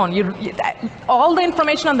with the phone. All the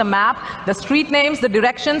information on the map, the street names, the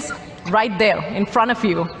directions, right there in front of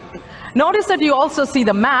you. Notice that you also see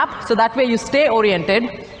the map, so that way you stay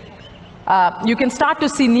oriented. You can start to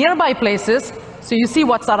see nearby places, so you see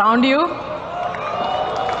what's around you.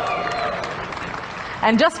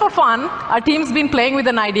 And just for fun, our team's been playing with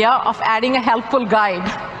an idea of adding a helpful guide,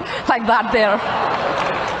 like that there,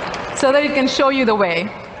 so that it can show you the way.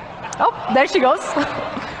 Oh, there she goes.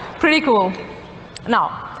 Pretty cool.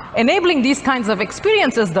 Now, enabling these kinds of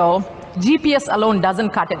experiences, though, GPS alone doesn't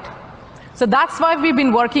cut it. So that's why we've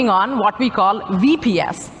been working on what we call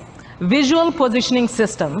VPS, Visual Positioning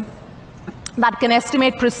System, that can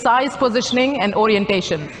estimate precise positioning and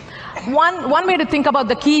orientation. One way to think about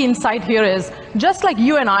the key insight here is, just like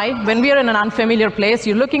you and I, when we are in an unfamiliar place,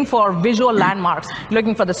 you're looking for visual landmarks. You're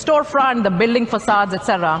looking for the storefront, the building facades,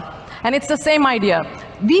 etc. And it's the same idea.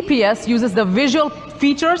 VPS uses the visual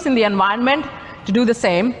features in the environment to do the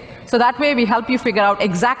same. So that way we help you figure out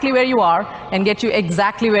exactly where you are and get you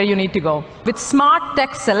exactly where you need to go. With smart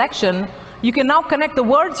text selection, you can now connect the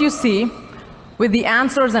words you see with the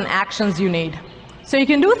answers and actions you need. So you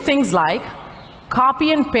can do things like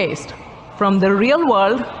copy and paste from the real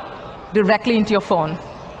world directly into your phone.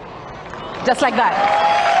 Just like that.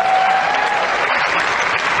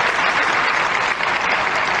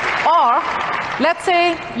 Or let's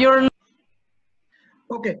say you're...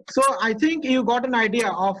 Okay, so I think you got an idea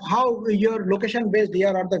of how your location-based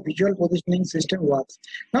AR or the visual positioning system works.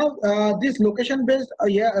 Now, this location-based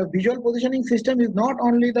visual positioning system is not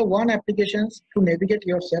only the one applications to navigate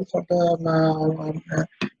yourself or the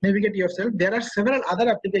navigate yourself. There are several other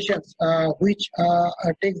applications which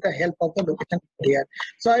take the help of the location AR.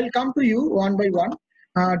 So I will come to you one by one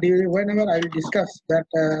whenever I will discuss that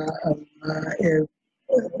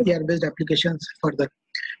AR-based applications further.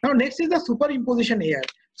 Now, next is the superimposition AR.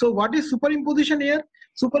 So what is superimposition AR?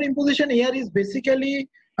 Superimposition AR is basically,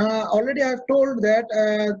 already I have told that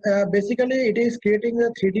basically it is creating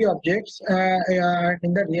the 3D objects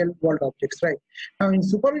in the real world objects, right? Now, in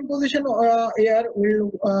superimposition AR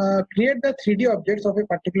will create the 3D objects of a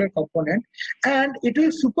particular component, and it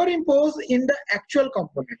will superimpose in the actual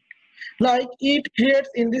component. Like it creates,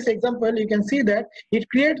 in this example, you can see that it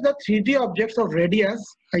creates the 3D objects of radius,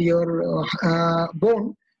 your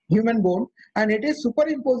bone, human bone, and it is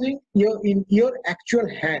superimposing in your actual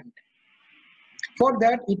hand. For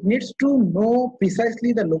that, it needs to know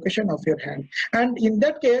precisely the location of your hand. And in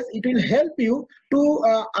that case, it will help you to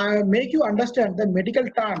make you understand the medical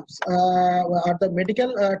terms or the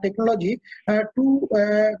medical technology to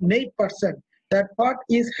 8% that what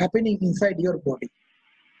is happening inside your body.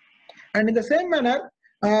 And in the same manner,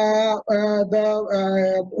 for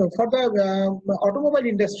the automobile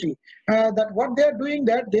industry, that what they are doing,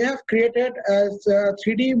 that they have created as a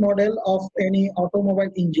 3D model of any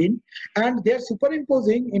automobile engine, and they are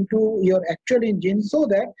superimposing into your actual engine, so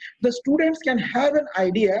that the students can have an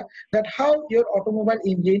idea that how your automobile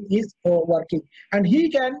engine is working, and he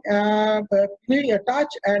can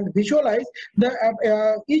touch and visualize the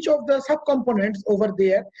each of the subcomponents over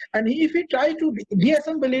there, and if he try to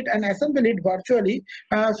deassemble it and assemble it virtually,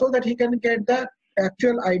 so that he can get the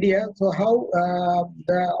actual idea, so how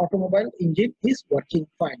the automobile engine is working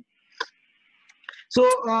fine. So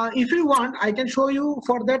if you want, I can show you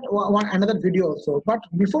for that another video also. But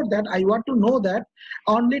before that, I want to know that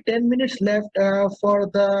only 10 minutes left for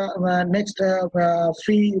the next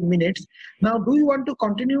 3 minutes. Now, do you want to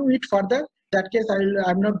continue it further? That case,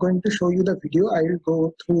 I'm not going to show you the video. I will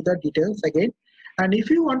go through the details again. And if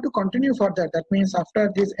you want to continue further, that means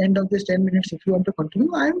after this end of this 10 minutes, if you want to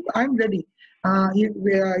continue, I'm ready.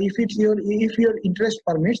 If your interest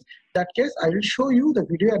permits, that case I will show you the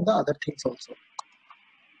video and the other things also.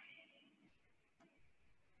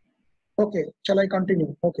 Okay, shall I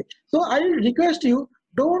continue? Okay, so I will request you,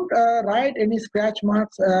 don't write any scratch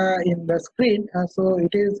marks in the screen, so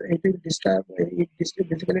it will disturb,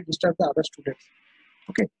 basically disturb the other students.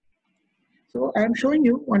 Okay, so I am showing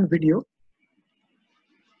you one video.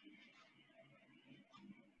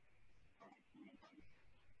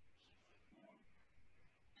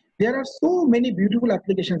 There are so many beautiful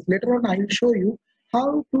applications. Later on, I will show you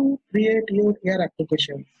how to create your AR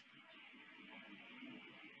applications.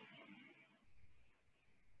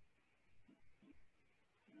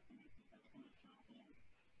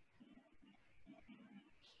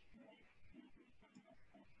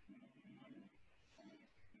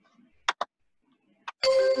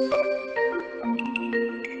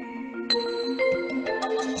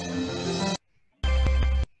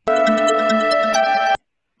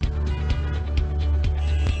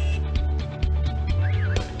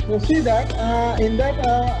 You see that in that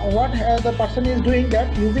what the person is doing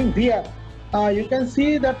that using VR. You can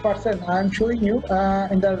see that person. I am showing you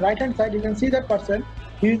in the right hand side. You can see that person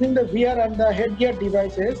using the VR and the headgear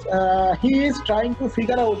devices. He is trying to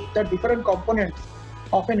figure out the different components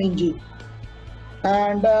of an engine.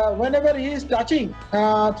 And whenever he is touching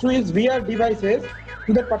through his VR devices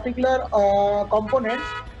to the particular components,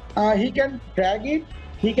 he can drag it.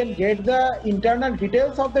 He can get the internal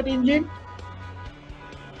details of that engine,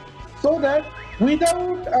 so that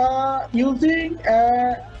without using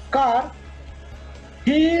a car,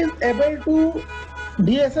 he is able to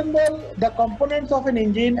deassemble the components of an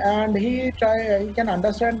engine, and he can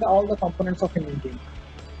understand all the components of an engine.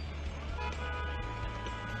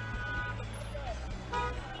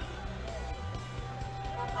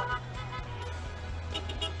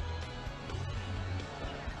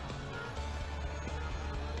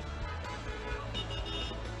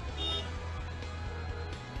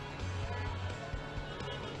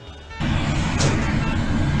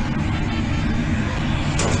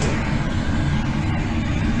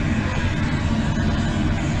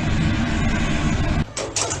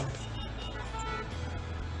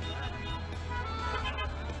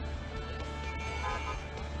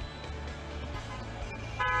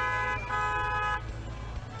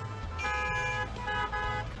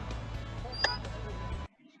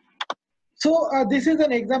 So this is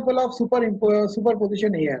an example of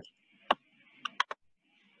superposition here.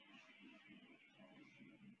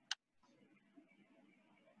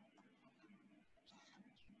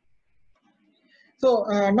 So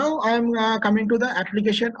now I am coming to the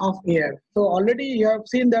application of AR. So already you have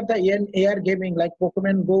seen that the AR gaming like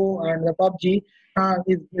Pokemon Go and the PUBG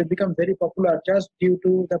is become very popular just due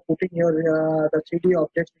to the putting your the 3D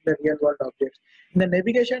objects in the real world objects. In the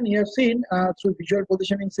navigation, you have seen through visual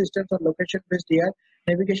positioning systems or location-based AR,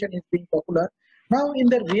 navigation is being popular. Now in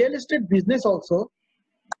the real estate business also,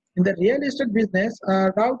 in the real estate business,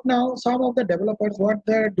 right now some of the developers, what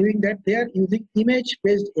they're doing, that they are using image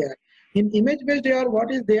based AR. In image based AR,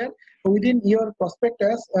 what is there within your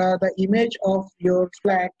prospectus, the image of your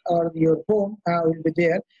flat or your home will be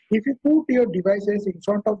there. If you put your devices in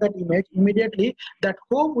front of that image, immediately that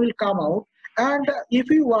home will come out. And if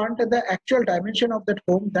you want the actual dimension of that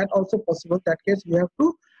home, that also possible. That case you have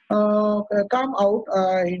to come out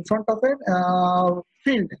in front of a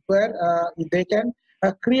field where they can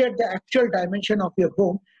create the actual dimension of your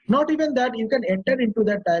home. Not even that, you can enter into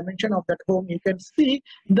that dimension of that home. You can see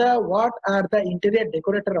the what are the interior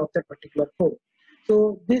decorator of that particular home.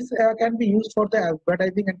 So this can be used for the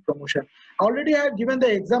advertising and promotion. Already I have given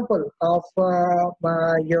the example of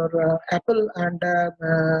your Apple, and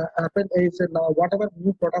Apple is whatever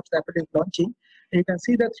new products Apple is launching. You can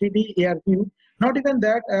see the 3D AR view. Not even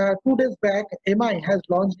that, 2 days back, MI has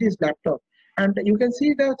launched this laptop, and you can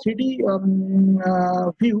see the 3D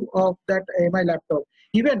view of that MI laptop.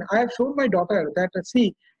 Even I have shown my daughter that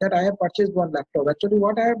see that I have purchased one laptop. Actually,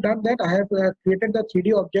 what I have done, that I have created the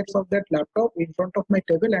 3D objects of that laptop in front of my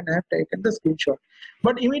table, and I have taken the screenshot.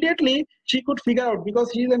 But immediately she could figure out,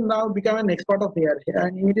 because she has now become an expert of AR,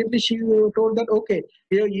 and immediately she told that okay,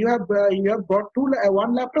 you have bought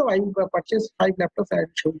one laptop. I will purchase 5 laptops. I will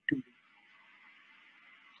show it to you.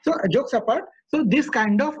 So jokes apart, so this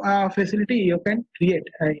kind of facility you can create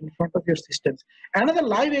in front of your systems. Another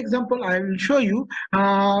live example I will show you.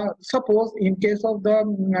 Suppose in case of the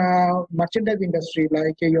merchandise industry,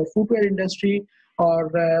 like your footwear industry, or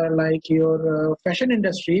like your fashion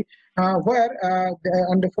industry, where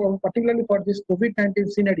and particularly for this COVID-19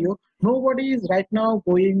 scenario, nobody is right now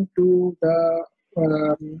going to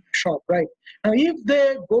the shop, right? Now, if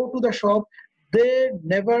they go to the shop, they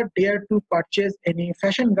never dare to purchase any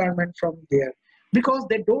fashion garment from there, because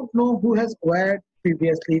they don't know who has wear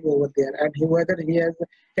previously over there, and whether he is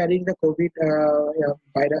carrying the COVID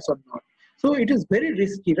virus or not. So it is very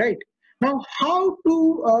risky, right? Now, how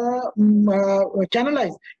to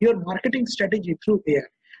channelize your marketing strategy through AR?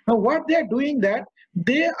 Now, what they are doing, that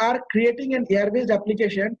they are creating an AR-based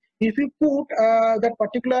application if you put that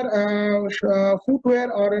particular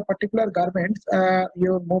footwear or a particular garments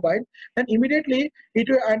your mobile, then immediately it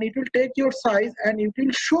will take your size and it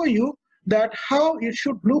will show you that how it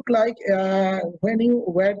should look like when you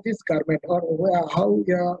wear this garment, or how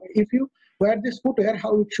if you wear this footwear,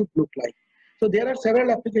 how it should look like. So there are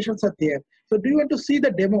several applications are there. So do you want to see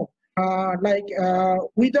the demo,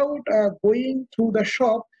 without going through the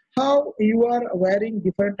shop, how you are wearing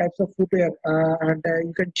different types of footwear, and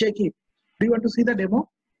you can check it. Do you want to see the demo?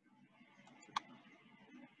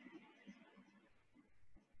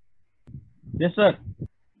 Yes, sir.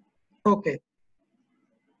 Okay.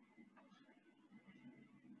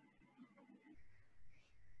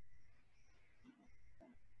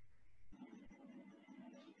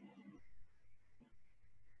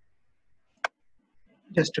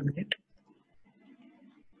 Just a minute.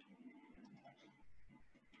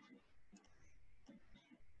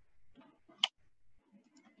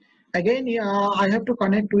 Again, I have to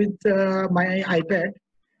connect with my iPad,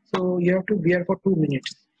 so you have to bear for 2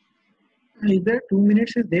 minutes. Either 2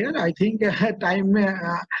 minutes is there. I think time.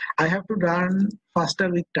 I have to run faster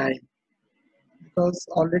with time because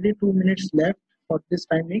already 2 minutes left for this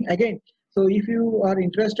timing. Again, so if you are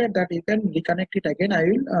interested, that you can reconnect it again. I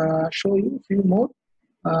will show you a few more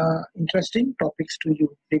interesting topics to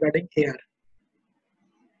you regarding AR.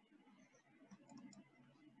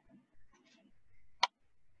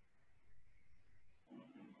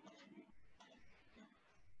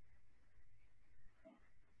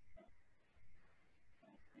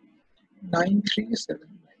 Nine three seven.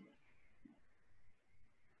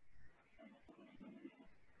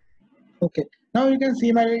 Okay. Now you can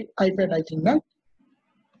see my iPad. I think now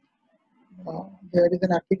there is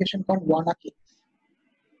an application called Wanaki.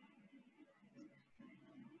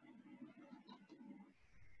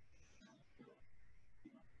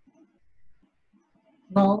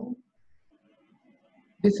 Now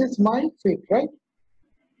this is my feet, right?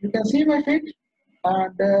 You can see my feet,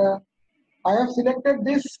 and I have selected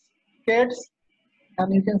this cats,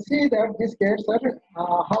 and you can see that these cats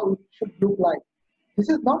are how it should look like. This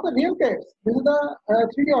is not the real cats. This is the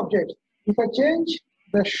 3D object. If I change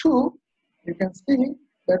the shoe, you can see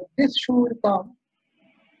that this shoe will come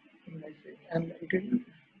in my feet, and it will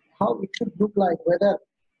how it should look like.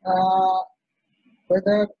 Uh,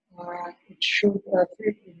 whether it should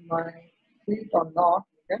fit in my feet or not,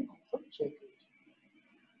 you can also check it.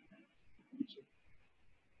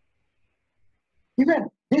 Even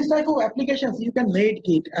this type of applications, you can make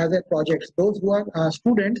it as a project. Those who are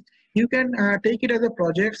students, you can take it as a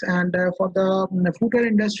project, and for the footwear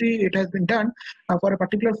industry, it has been done. For a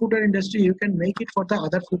particular footwear industry, you can make it for the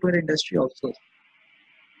other footwear industry also.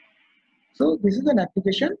 So this is an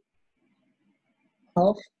application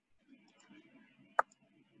of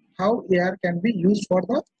how AR can be used for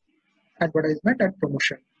the advertisement and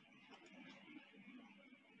promotion.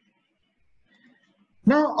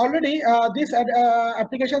 Now, already these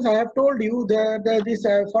applications I have told you, this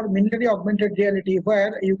for military augmented reality,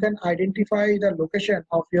 where you can identify the location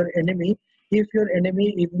of your enemy if your enemy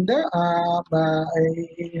is in the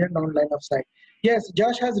in a non-line of sight. Yes,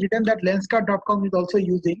 Josh has written that Lenskart.com is also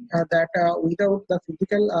using that without the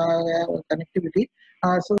physical connectivity.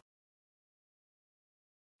 So.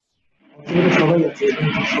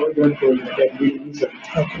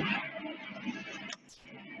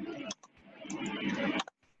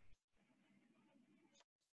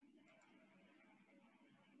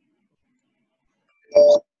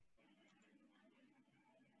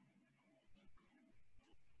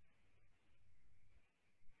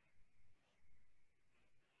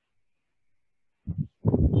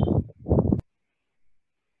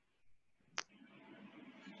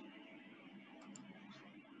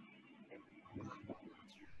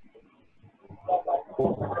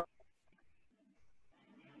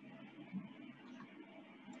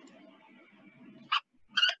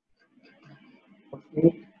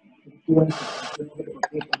 Okay.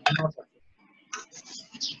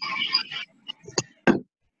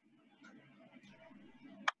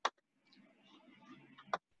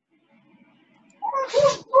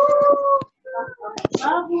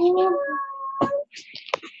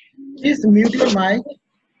 Please mute your mic.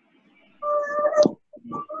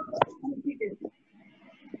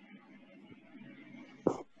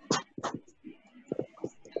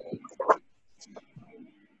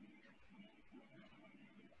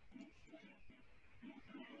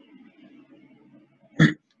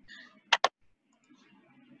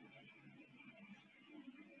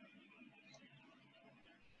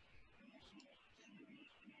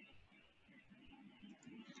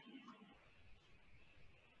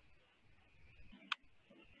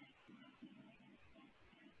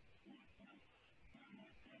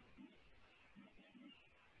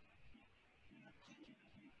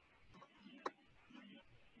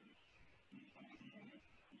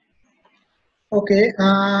 Okay,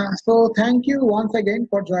 so thank you once again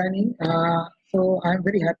for joining. So I'm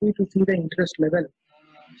very happy to see the interest level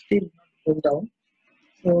still not goes down.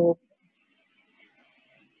 So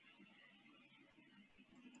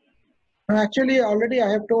actually, already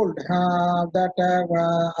I have told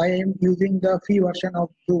that I am using the free version of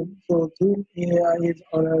Zoom. So Zoom is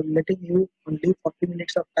letting you only 40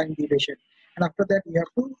 minutes of time duration, and after that you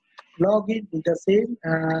have to log in with the same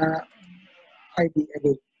ID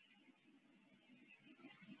again.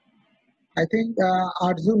 I think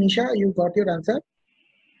Arzu Nisha, you got your answer.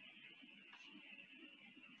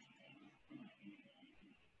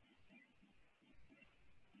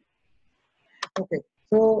 Okay,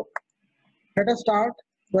 so let us start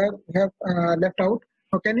where we have left out.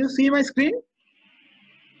 Now, can you see my screen?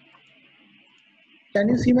 Can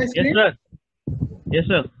you see my Yes, screen? sir. Yes,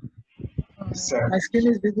 sir. My screen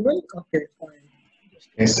is visible. Okay, fine.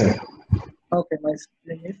 Yes, sir. Okay, my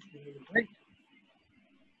screen is visible, right?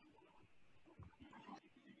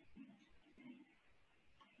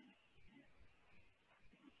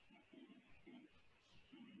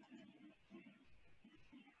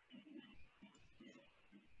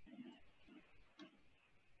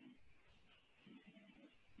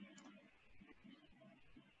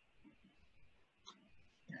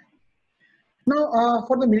 Now,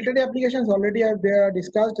 for the military applications, already I have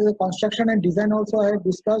discussed the construction and design. Also, I have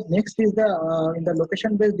discussed. Next is the in the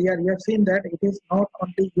location-based DR. You have seen that it is not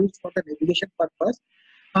only used for the navigation purpose.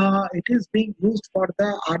 It is being used for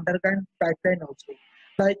the underground pipeline also.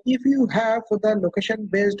 Like if you have for the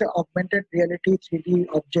location-based augmented reality 3D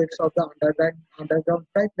objects of the underground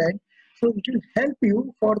pipeline, so it will help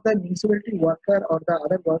you for the municipality worker or the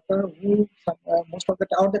other worker who most of the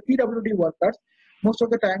or the PWD workers most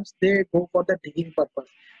of the times they go for the digging purpose.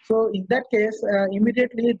 So in that case,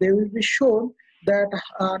 immediately they will be shown that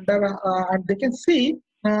and they can see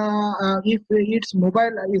if its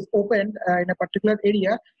mobile is opened in a particular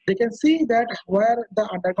area, they can see that where the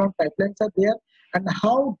underground pipelines are there and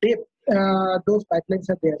how deep those pipelines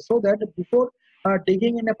are there, so that before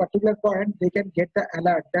digging in a particular point, they can get the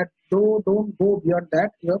alert that don't go beyond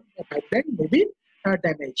that, your pipeline may be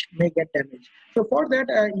may get damaged. So for that,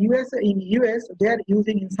 US they are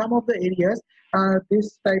using in some of the areas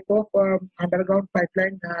this type of underground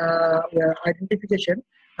pipeline identification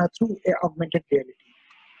through augmented reality.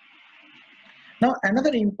 Now,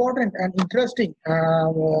 another important and interesting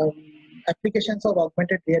applications of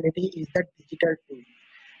augmented reality is the digital twin.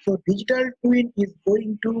 So, digital twin is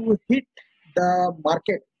going to hit the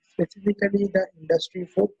market, specifically the industry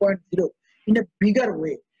 4.0, in a bigger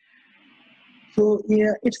way. So,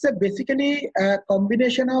 yeah, it's a basically a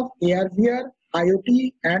combination of AR, VR,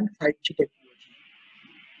 IoT, and 5G technology.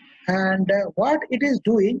 And what it is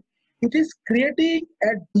doing, it is creating a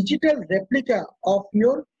digital replica of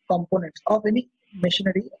your components of any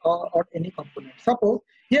machinery or any component. Suppose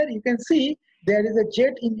here you can see there is a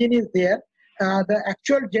jet engine is there. The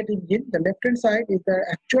actual jet engine, the left hand side is the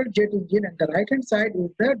actual jet engine and the right hand side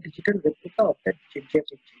is the digital replica of that jet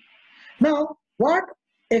engine. Now, what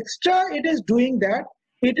extra it is doing that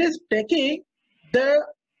it is taking the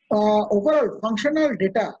overall functional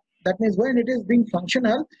data. That means when it is being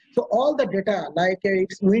functional, so all the data like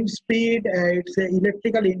its wind speed, its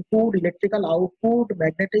electrical input, electrical output,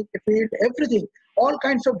 magnetic field, everything, all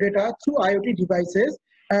kinds of data through IoT devices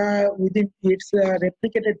within its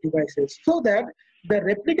replicated devices, so that the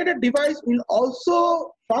replicated device will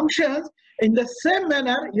also function in the same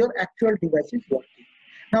manner your actual device is working.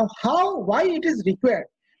 Now, why it is required?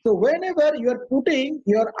 So whenever you are putting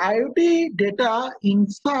your IoT data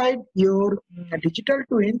inside your digital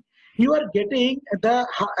twin, you are getting the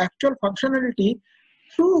actual functionality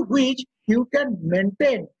through which you can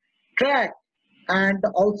maintain, track, and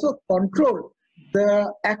also control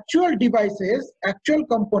the actual devices, actual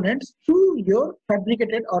components through your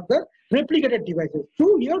fabricated or the replicated devices,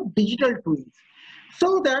 through your digital twins.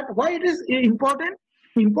 So that why it is important?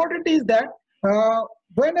 Important is that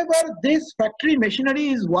whenever this factory machinery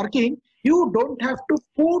is working, you don't have to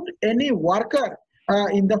put any worker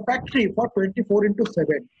in the factory for 24 into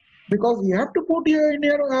 7, because you have to put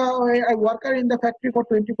a worker in the factory for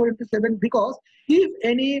 24 into 7, because if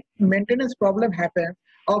any maintenance problem happens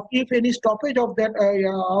or if any stoppage of that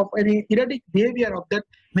of any erratic behavior of that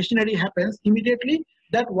machinery happens, immediately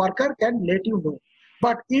that worker can let you know.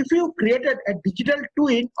 But if you created a digital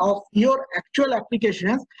twin of your actual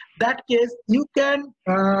applications, that case you can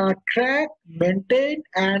track, maintain,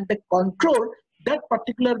 and control that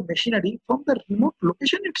particular machinery from the remote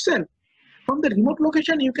location itself. From the remote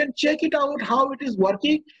location, you can check it out how it is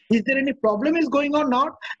working. Is there any problem is going on or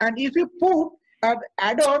not? And if you put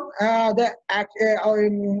add on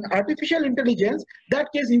artificial intelligence, that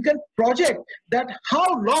case you can project that how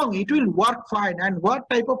long it will work fine and what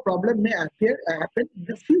type of problem may happen in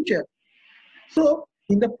the future. So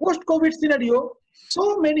in the post-COVID scenario,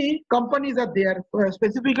 so many companies are there,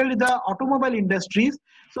 specifically the automobile industries.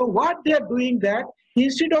 So what they are doing that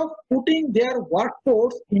instead of putting their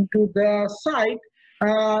workforce into the site,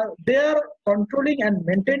 they are controlling and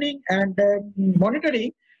maintaining and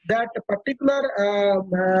monitoring that particular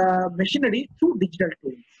machinery through digital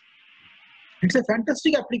twins. It's a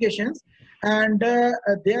fantastic applications, and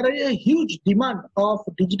there is a huge demand of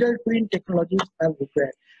digital twin technologies are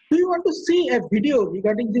required. Do you want to see a video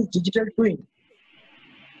regarding this digital twin?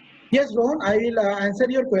 Yes, Rohan, I will answer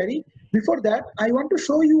your query. Before that, I want to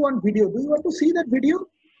show you one video. Do you want to see that video?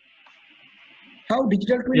 How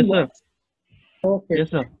digital twin Yes, sir. works? Okay. Yes,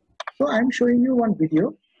 sir. So I'm showing you one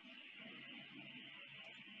video.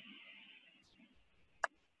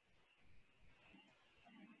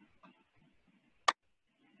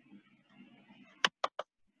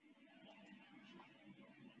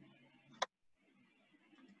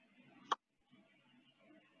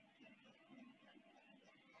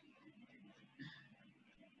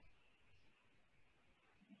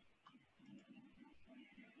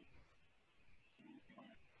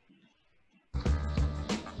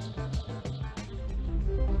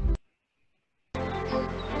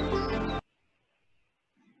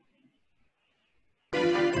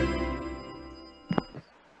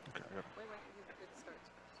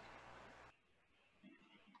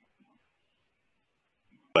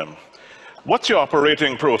 What's your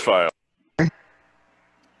operating profile?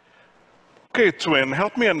 Okay, twin,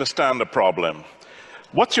 help me understand the problem.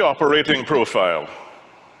 What's your operating profile?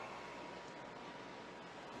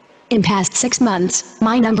 In past 6 months,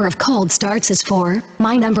 my number of cold starts is 4,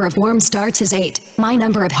 my number of warm starts is 8, my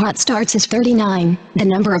number of hot starts is 39, the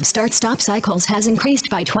number of start-stop cycles has increased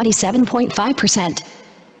by 27.5%.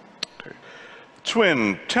 Okay.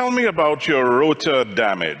 Twin, tell me about your rotor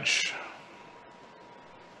damage.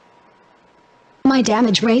 My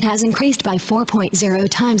damage rate has increased by 4.0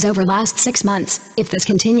 times over last 6 months. If this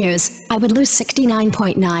continues, I would lose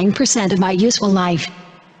 69.9% of my useful life.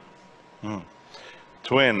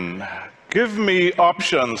 Twin, give me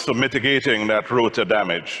options for mitigating that rotor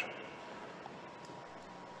damage.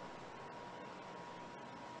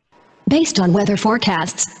 Based on weather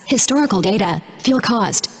forecasts, historical data, fuel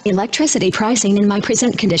cost, electricity pricing in my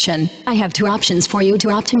present condition, I have 2 options for you to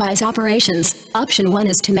optimize operations. Option 1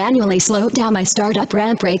 is to manually slow down my startup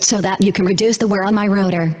ramp rate so that you can reduce the wear on my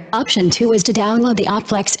rotor. Option 2 is to download the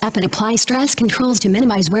OpFlex app and apply stress controls to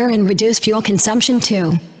minimize wear and reduce fuel consumption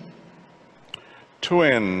too.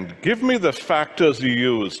 Twin, give me the factors you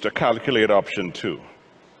use to calculate option 2.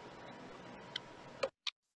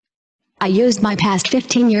 I used my past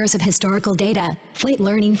 15 years of historical data, fleet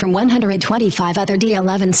learning from 125 other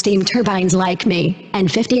D11 steam turbines like me,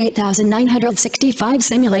 and 58,965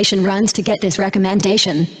 simulation runs to get this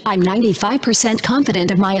recommendation. I'm 95%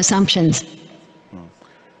 confident of my assumptions.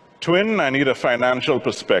 Twin, I need a financial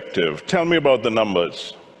perspective. Tell me about the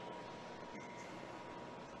numbers.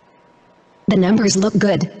 The numbers look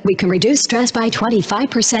good. We can reduce stress by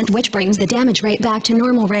 25%, which brings the damage rate back to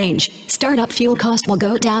normal range. Startup fuel cost will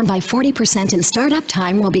go down by 40% and startup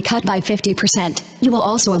time will be cut by 50%. You will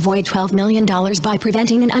also avoid $12 million by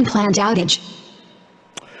preventing an unplanned outage.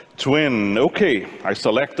 Twin, okay, I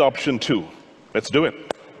select option 2. Let's do it.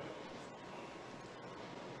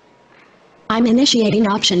 I'm initiating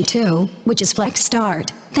option 2, which is Flex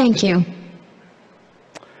Start. Thank you.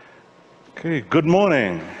 Okay, good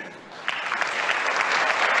morning.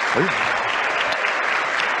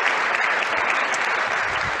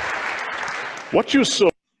 What you saw.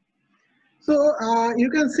 So you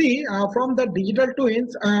can see from the digital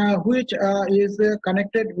twins, which is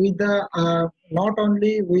connected with the not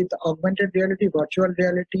only with augmented reality, virtual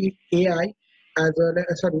reality, AI, as well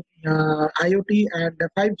as IoT and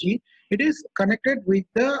 5G. It is connected with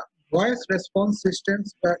the voice response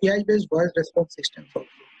systems, AI-based voice response systems also.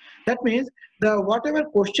 That means the whatever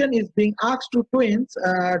question is being asked to twins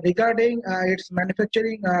regarding its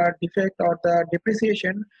manufacturing defect or the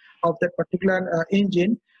depreciation of that particular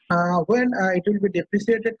engine, when it will be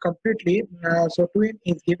depreciated completely, so twin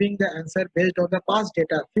is giving the answer based on the past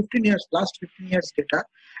data, 15 years, last 15 years data,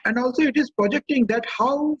 and also it is projecting that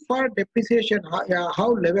how far depreciation,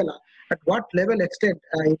 how level, at what level extent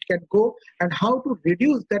it can go, and how to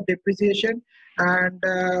reduce that depreciation, and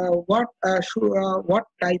what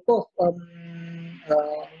type of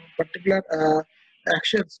particular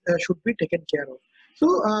actions should be taken care of.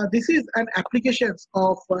 So this is an application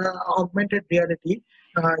of augmented reality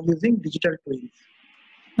using digital twins.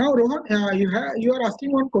 Now, Rohan, you are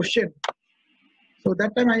asking one question. So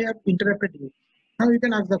that time I have interrupted you. Now you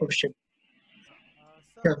can ask the question.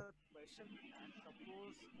 Sir, Yeah. the question is that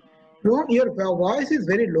suppose Rohan, your voice is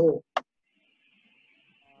very low.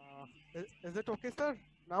 is it okay, sir?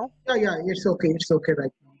 Now? Yeah, it's okay. It's okay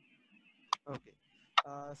right now. Okay.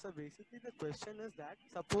 So basically the question is that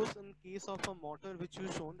suppose in case of a motor which you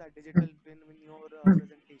shown that digital twin in your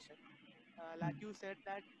presentation, like you said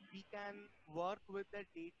that we can work with the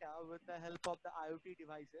data with the help of the IoT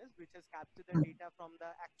devices which has captured the data from the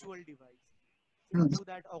actual device into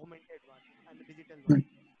that augmented one and the digital one.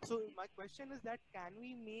 So my question is that can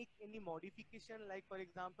we make any modification, like for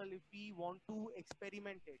example if we want to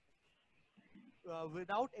experiment it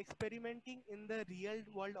without experimenting in the real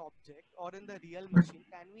world object or in the real machine,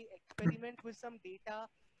 can we experiment with some data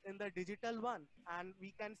in the digital one and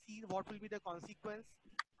we can see what will be the consequence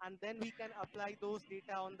and then we can apply those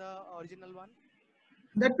data on the original one?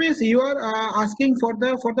 That means you are asking for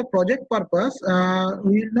the project purpose.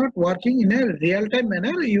 We are not working in a real time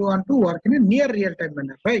manner. You want to work in a near real time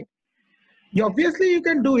manner, right? Obviously, you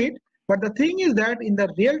can do it, but the thing is that in the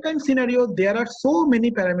real time scenario, there are so many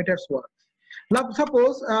parameters work. Now,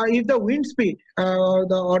 suppose if the wind speed or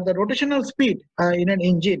the rotational speed in an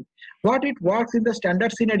engine, what it works in the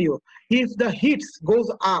standard scenario, if the heats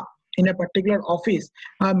goes up in a particular office,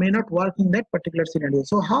 may not work in that particular scenario.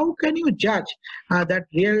 So how can you judge that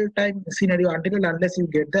real time scenario until and unless you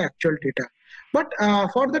get the actual data? But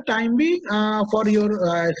for the time being, for your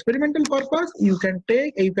experimental purpose, you can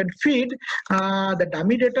feed the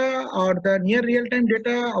dummy data or the near real-time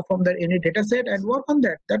data from the any data set and work on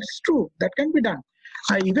that. That's true. That can be done.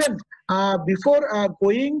 Even before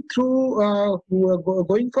going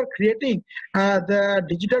for creating the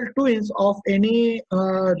digital twins of any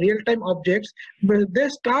real-time objects, they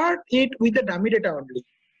start it with the dummy data only.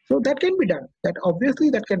 So that can be done. That obviously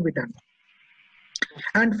that can be done.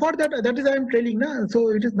 And for that, that is I am telling now.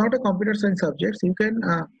 So it is not a computer science subject. You can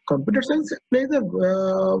computer science plays a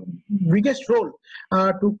biggest role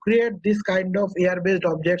to create this kind of AR-based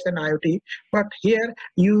objects and IoT. But here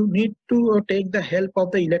you need to take the help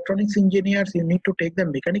of the electronics engineers. You need to take the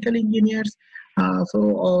mechanical engineers.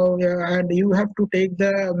 And you have to take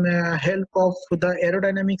the help of the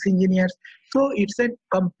aerodynamics engineers. So it's a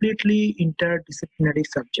completely interdisciplinary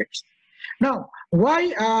subject. Now,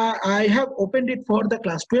 why I have opened it for the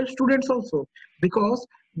class 12 students also? Because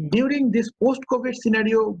during this post-COVID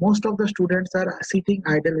scenario, most of the students are sitting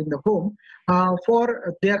idle in the home.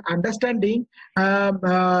 For their understanding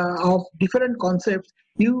of different concepts,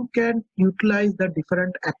 you can utilize the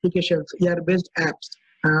different applications, AR-based apps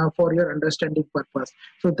for your understanding purpose.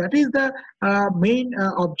 So that is the main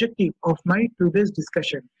objective of my today's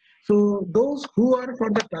discussion. So those who are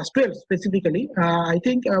for the class 12 specifically, I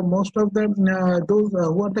think most of the those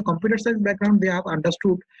who are the computer science background, they have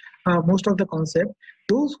understood most of the concept.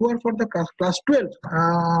 Those who are for the class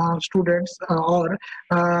 12 students or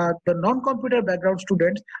the non-computer background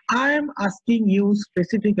students, I am asking you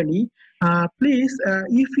specifically, please,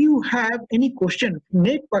 if you have any question,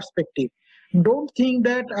 net perspective, don't think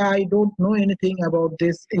that I don't know anything about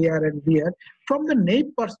this AR and VR. From the net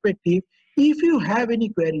perspective, if you have any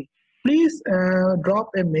query, please drop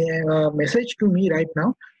a message to me right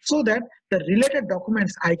now so that the related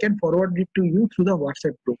documents I can forward it to you through the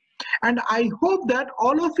WhatsApp group. And I hope that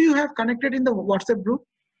all of you have connected in the WhatsApp group.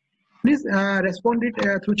 Please respond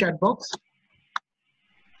it through chat box.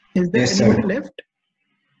 Is there anybody left?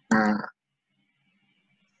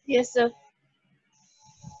 Yes, sir.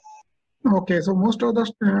 Okay, so most of the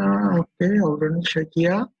okay, Aurani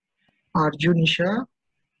Shakia, Arjunisha,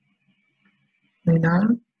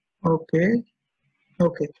 Minan, okay.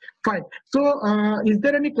 Okay, fine. So, is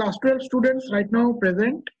there any class 12 students right now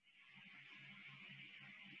present?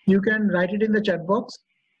 You can write it in the chat box.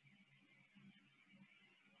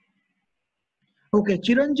 Okay,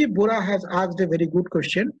 Chiranjeev Bora has asked a very good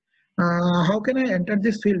question. How can I enter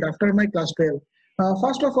this field after my class 12?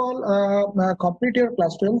 First of all, complete your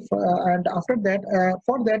class 12 and after that,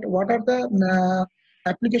 for that, what are the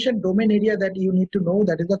application domain area that you need to know?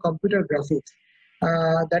 That is the computer graphics.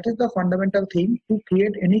 That is the fundamental thing to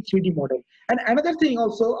create any 3D model. And another thing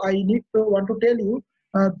also I want to tell you,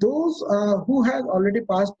 those who have already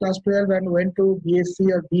passed class 12 and went to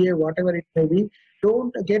BSc or BA, whatever it may be,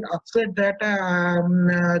 don't get upset that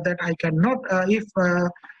that I cannot, if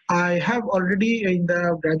I have already in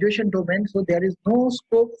the graduation domain, so there is no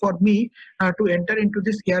scope for me to enter into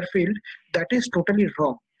this AR field. That is totally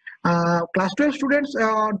wrong. Class 12 students,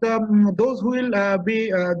 those who will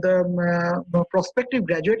be the prospective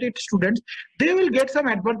graduated students, they will get some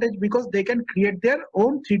advantage because they can create their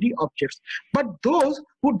own 3D objects. But those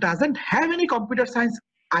who doesn't have any computer science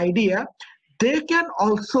idea, they can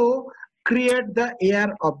also create the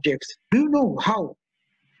AR objects. Do you know how?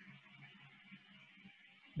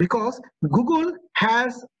 Because Google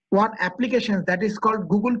has one application that is called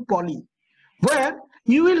Google Poly, where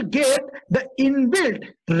you will get the inbuilt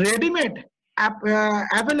ready-made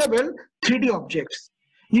available 3D objects.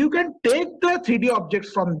 You can take the 3D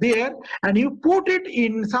objects from there and you put it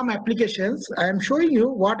in some applications. I am showing you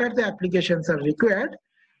what are the applications are required.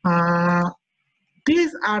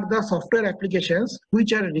 These are the software applications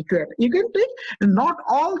which are required. You can take not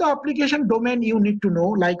all the application domain you need to know,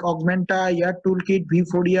 like Augmenta, AR Toolkit,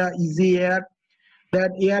 Vuforia, Easy Air,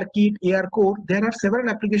 that AR Kit, AR Core. There are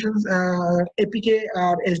several applications, APK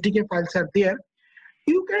or SDK files are there.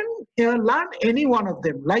 You can learn any one of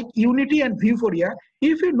them, like Unity and Vuforia.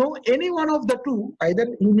 If you know any one of the two, either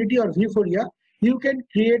Unity or Vuforia, you can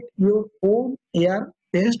create your own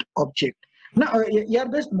AR-based object. Now,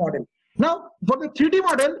 AR-based model. Now, for the 3D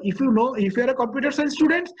model, if you know, if you are a computer science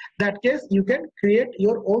student, that case you can create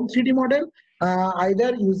your own 3D model,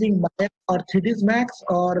 either using Maya or 3ds Max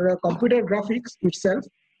or computer graphics itself.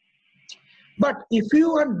 But if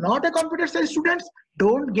you are not a computer science student,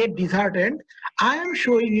 don't get disheartened. I am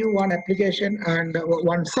showing you one application and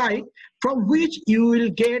one site from which you will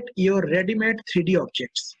get your ready-made 3D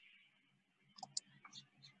objects.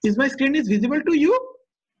 Is my screen is visible to you?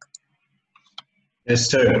 Yes,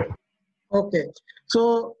 sir. Okay.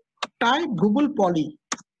 So type Google Poly.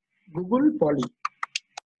 Google Poly.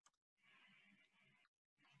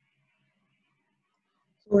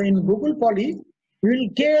 So in Google Poly, you will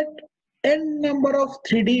get n number of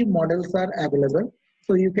 3D models are available.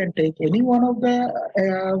 So you can take any one of the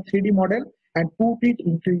 3D model and put it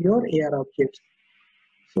into your AR objects.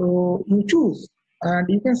 So you choose and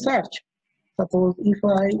you can search. Suppose if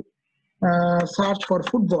I search for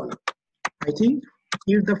football, I think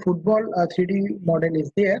if the football 3D model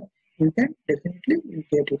is there, you can definitely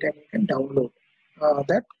get it and you can download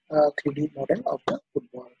that 3D model of the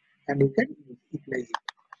football and you can utilize it.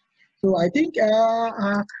 So I think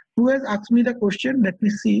who has asked me the question? Let me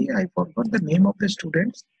see. I forgot the name of the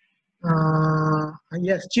students.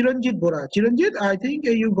 Yes, Chiranjit Bora. Chiranjit, I think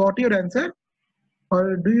you got your answer.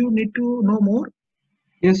 Or do you need to know more?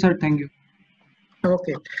 Yes, sir. Thank you.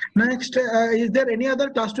 Okay. Next, is there any other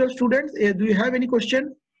class 12 students? Do you have any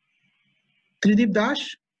question? Tridip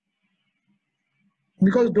Dash?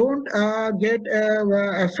 Because don't get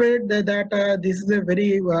afraid that this is a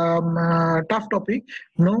very tough topic.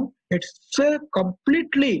 No, it's a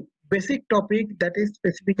completely basic topic that is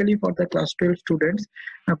specifically for the class 12 students.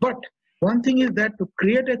 But one thing is that to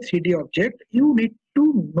create a 3D object, you need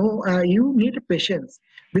to know, you need patience,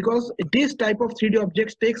 because this type of 3D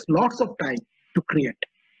objects takes lots of time to create.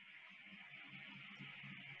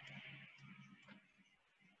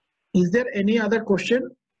 Is there any other question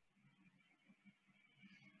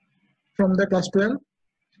from the class 12?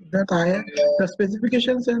 That the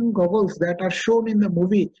specifications and goggles that are shown in the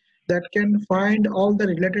movie that can find all the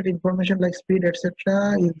related information like speed,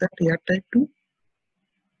 etc. Is that AR type 2?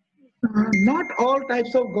 Not all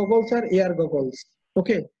types of goggles are AR goggles.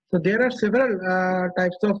 Okay, so there are several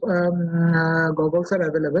types of goggles are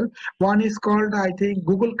available. One is called, I think,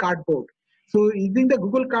 Google Cardboard. So using the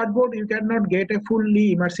Google Cardboard, you cannot get a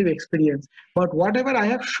fully immersive experience. But whatever I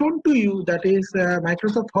have shown to you, that is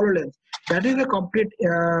Microsoft HoloLens, that is a complete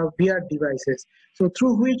VR devices. So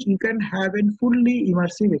through which you can have a fully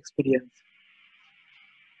immersive experience.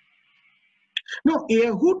 No,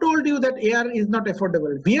 who told you that AR is not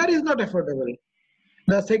affordable? VR is not affordable.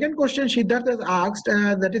 The second question Siddharth has asked,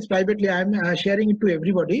 that is privately, I am sharing it to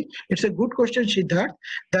everybody. It's a good question, Siddharth,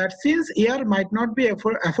 that since AR might not be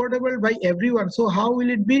affordable by everyone, so how will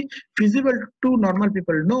it be feasible to normal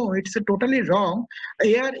people? No, it's totally wrong.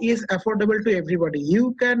 AR is affordable to everybody.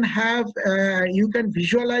 You can have, you can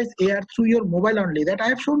visualize AR through your mobile only. That I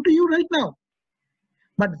have shown to you right now.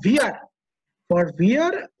 But VR, for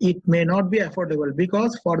VR, it may not be affordable,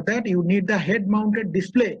 because for that you need the head-mounted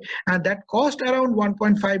display, and that cost around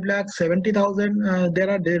 1.5 lakh, 70,000. There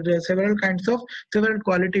are several kinds of several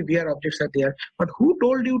quality VR objects are there. But who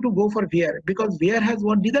told you to go for VR? Because VR has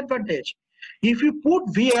one disadvantage. If you put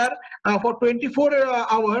VR for 24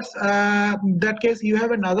 hours, that case you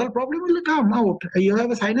have another problem will come out. You have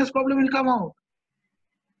a sinus problem will come out.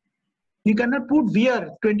 You cannot put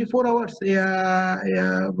VR 24 hours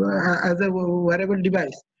as a wearable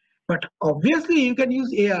device. But obviously you can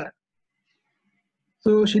use AR.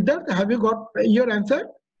 So Siddharth, have you got your answer?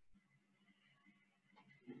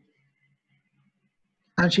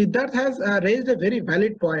 And Siddharth has raised a very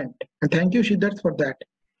valid point. And thank you, Siddharth, for that.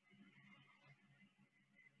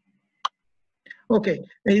 Okay,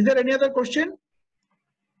 is there any other question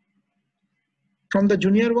from the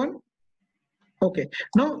junior one? Okay,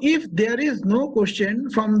 now if there is no question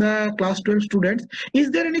from the class 12 students,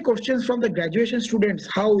 is there any questions from the graduation students?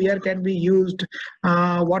 How AR can be used?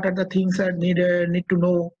 What are the things that need to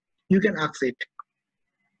know? You can ask it.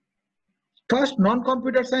 First,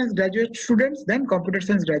 non-computer science graduate students, then computer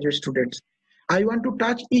science graduate students. I want to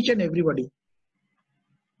touch each and everybody.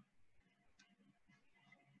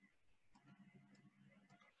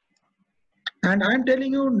 And I'm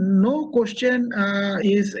telling you, no question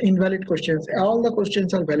is invalid questions. All the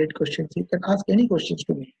questions are valid questions. You can ask any questions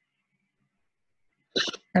to me.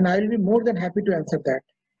 And I will be more than happy to answer that.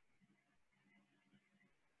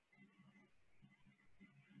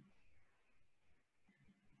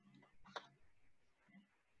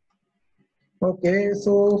 Okay,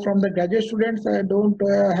 so from the graduate students, I don't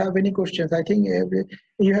have any questions. I think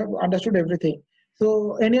you have understood everything.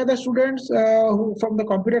 So any other students who from the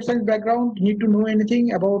computer science background need to know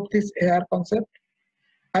anything about this AR concept?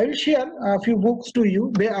 I will share a few books to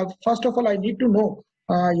you. First of all, I need to know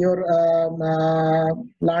your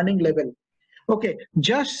learning level. Okay,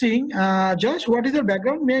 Josh Singh, Josh, what is your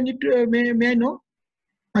background? May I need to, may I know?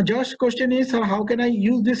 Josh's question is, how can I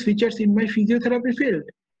use these features in my physiotherapy field?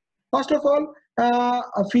 First of all,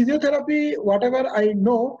 physiotherapy, whatever I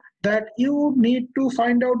know, that you need to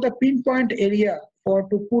find out the pinpoint area for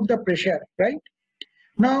to put the pressure, right?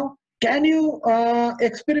 Now, can you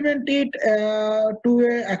experiment it to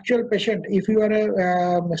an actual patient? If you are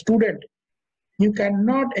a student, you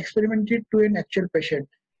cannot experiment it to an actual patient,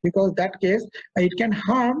 because that case it can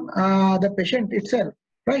harm the patient itself,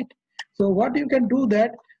 right? So what you can do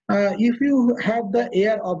that if you have the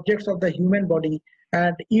AR objects of the human body,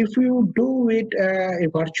 and if you do it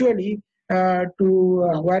virtually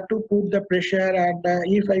to where to put the pressure, and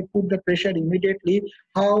if I put the pressure immediately,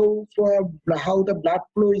 how the blood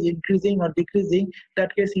flow is increasing or decreasing,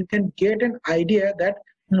 that case you can get an idea that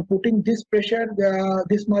putting this pressure,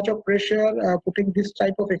 this much of pressure, putting this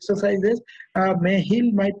type of exercises may heal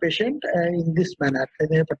my patient in this manner,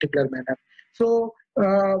 in a particular manner. So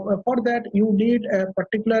for that, you need a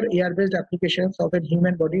particular AR-based applications of a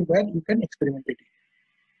human body where you can experiment it.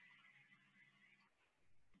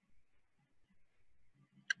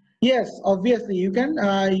 Yes, obviously, you can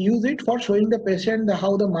use it for showing the patient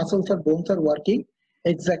how the muscles or bones are working.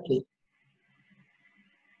 Exactly.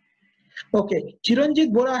 Okay,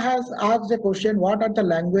 Chiranjit Bora has asked a question, what are the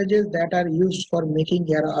languages that are used for making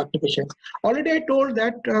AR applications? Already I told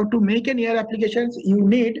that to make an AR applications, you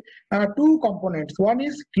need two components. One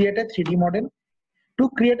is create a 3D model. To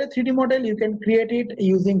create a 3D model, you can create it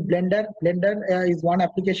using Blender. Blender is one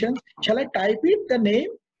application. Shall I type it, the name,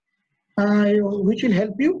 which will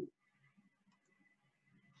help you?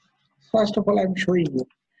 First of all, I'm showing you.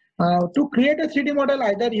 To create a 3D model,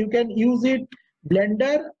 either you can use it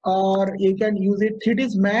Blender or you can use it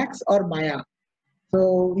 3ds Max or Maya.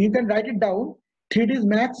 So you can write it down, 3ds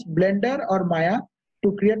Max, Blender or Maya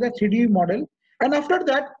to create the 3D model. And after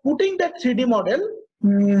that, putting that 3D model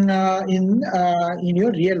in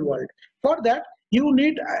your real world. For that, you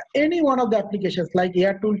need any one of the applications like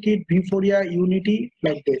AR Toolkit, Vuforia, Unity,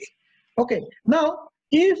 like this. Okay, now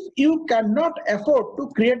if you cannot afford to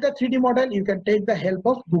create the 3D model, you can take the help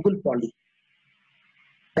of Google Poly.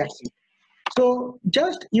 That's it. So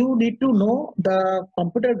just you need to know the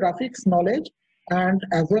computer graphics knowledge, and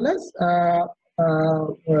as well as the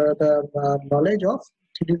knowledge of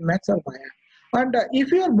 3ds Max or Maya. And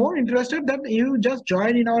if you are more interested, then you just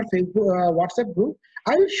join in our Facebook WhatsApp group.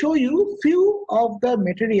 I will show you few of the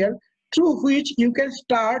material through which you can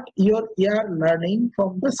start your AR learning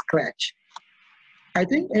from the scratch. I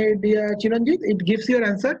think, dear Chiranjit, it gives your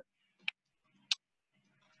answer.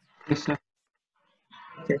 Yes, sir.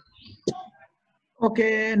 Okay.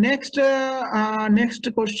 Okay. Next, next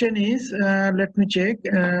question is. Let me check.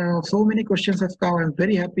 So many questions have come. I'm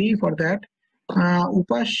very happy for that.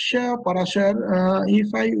 Upasha Parashar,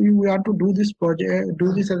 if you want to do this project,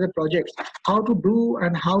 do this as a project, how to do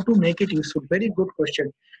and how to make it useful? Very good question.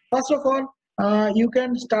 First of all, you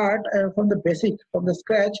can start from the basic, from the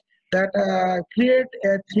scratch. That create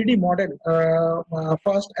a 3D model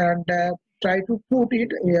first, and try to put it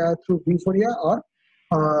through Vuforia or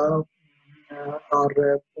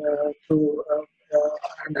through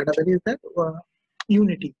and another is that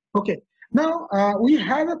Unity. Okay. Now we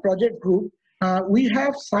have a project group. We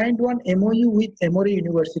have signed one MOU with Emory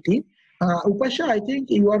University. Upasha, I think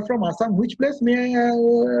you are from Assam. Which place may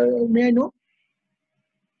I know?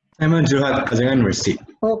 I'm at Jorhat Azhar University.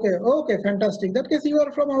 Okay, okay, fantastic. That case, you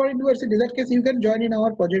are from our university. That case, you can join in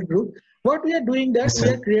our project group. What we are doing that Yes, we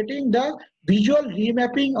sir. are creating the visual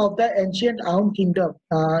remapping of the ancient Aum kingdom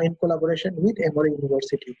in collaboration with Emory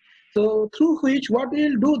University. So through which what we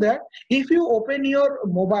will do that if you open your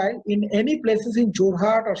mobile in any places in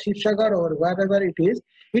Jorhat or Shivsagar or wherever it is,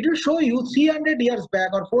 it will show you 300 years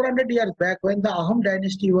back or 400 years back when the Ahom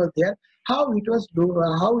dynasty was there, how it was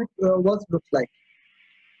was looked like.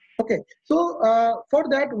 Okay, so for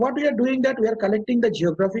that, what we are doing that we are collecting the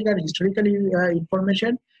geographic and historical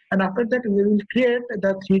information, and after that we will create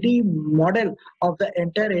the 3D model of the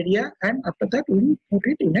entire area, and after that we will put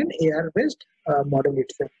it in an AR-based model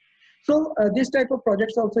itself. So this type of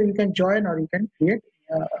projects also you can join or you can create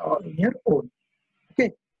in your own.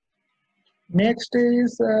 Okay. Next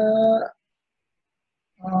is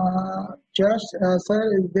just,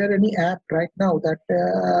 sir, is there any app right now that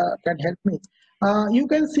can help me? You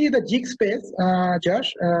can see the Jig space,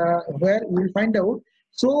 Josh, where you will find out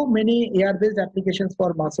so many AR-based applications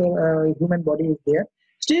for muscle human body is there.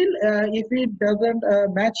 Still, if it doesn't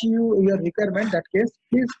match your requirement, that case,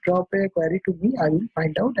 please drop a query to me. I will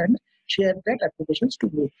find out and share that applications to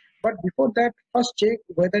you. But before that, first check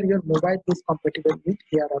whether your mobile is compatible with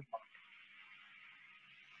AR or not.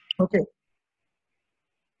 Okay.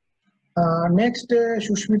 Next,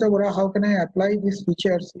 Shushmita Bora, how can I apply these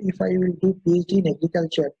features if I will do PhD in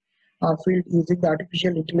agriculture field using the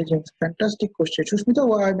artificial intelligence? Fantastic question.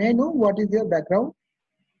 Shushmita, may I know what is your background?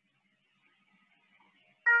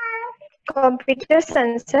 Computer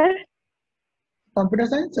sensor. Computer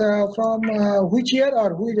science from which year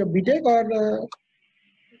or who is a BTech or No,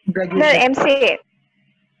 graduation? MCA.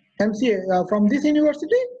 MCA from this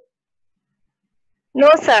university? No,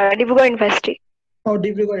 sir. Dibugo University. Oh,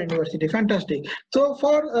 Divrugar University, fantastic. So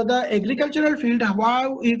for the agricultural field,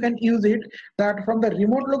 how you can use it that from the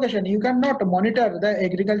remote location, you cannot monitor the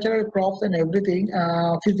agricultural crops and everything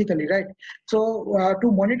physically, right? So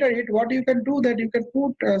to monitor it, what you can do that you can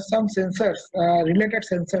put some sensors, related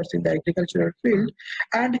sensors in the agricultural field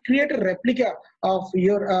and create a replica of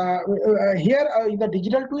your, here in the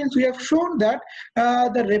digital twins, we have shown that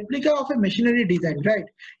the replica of a machinery design, right?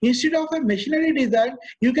 Instead of a machinery design,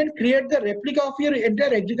 you can create the replica of your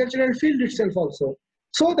entire agricultural field itself also,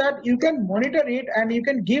 so that you can monitor it and you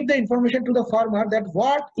can give the information to the farmer that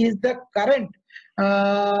what is the current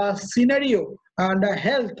scenario and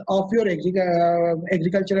health of your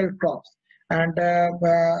agricultural crops.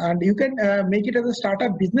 And you can make it as a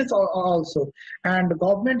startup business also, and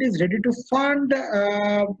government is ready to fund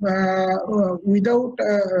without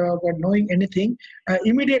knowing anything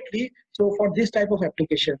immediately, so for this type of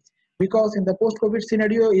applications, because in the post-COVID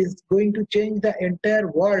scenario is going to change the entire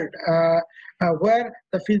world, where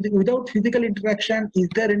without physical interaction, is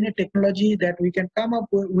there any technology that we can come up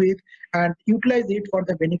with and utilize it for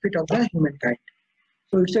the benefit of the humankind?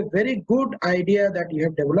 So it's a very good idea that you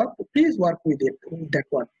have developed. Please work with it, that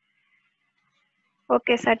one.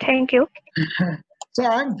 Okay, sir. Thank you. So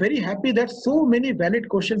I'm very happy that so many valid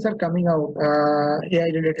questions are coming out AI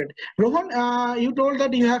related. Rohan, you told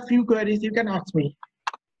that you have few queries. You can ask me.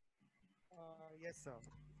 Yes, sir.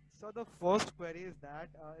 So the first query is that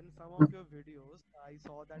in some of your videos, I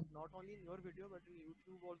saw that not only in your video but in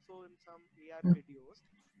YouTube also in some AR videos.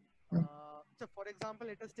 So for example,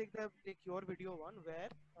 let us take your video one where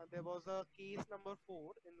there was a case number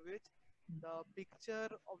 4 in which the picture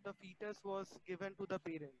of the fetus was given to the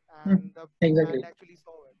parent and the Exactly. dad actually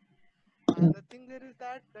saw it. And the thing there is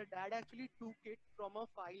that the dad actually took it from a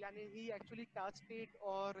file and he actually touched it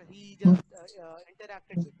or he just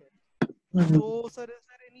interacted with it. So, sir, is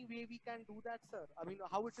there any way we can do that, sir? I mean,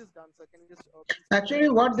 how it is done, sir? Can you just please? Actually,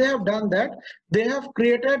 what they have done that they have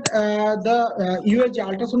created the UH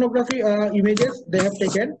ultrasonography images they have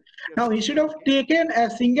taken. Now, instead of taken a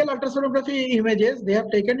single ultrasonography images, they have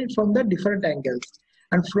taken it from the different angles.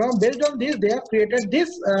 And from based on this, they have created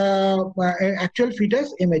this actual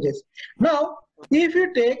fetus images. Now, if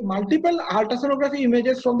you take multiple ultrasonography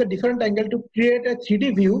images from the different angle to create a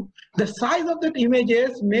 3D view, the size of that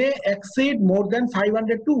images may exceed more than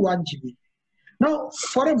 500 to 1 GB. Now,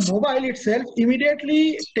 for a mobile itself,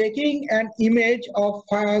 immediately taking an image of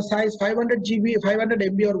size 500 GB, 500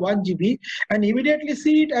 MB or 1 GB, and immediately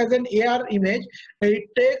see it as an AR image, it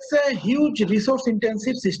takes a huge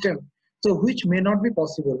resource-intensive system, so which may not be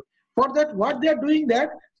possible. For that, what they are doing that,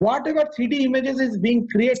 whatever 3D images is being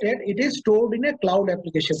created, it is stored in a cloud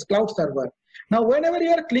applications, cloud server. Now, whenever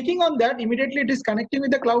you are clicking on that, immediately it is connecting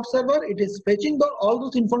with the cloud server. It is fetching all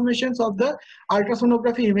those informations of the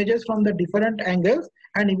ultrasonography images from the different angles,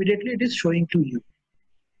 and immediately it is showing to you.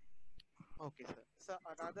 Okay, sir. sir,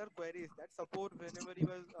 another query is that suppose whenever you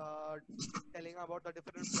was telling about the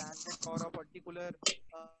different planets or a particular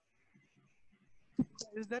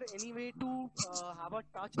is there any way to have a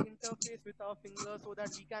touch interface with our fingers so that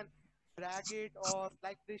we can drag it, or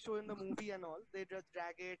like they show in the movie and all, they just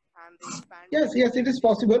drag it and they expand Yes, it? yes, it is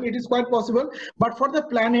possible. It is quite possible. But for the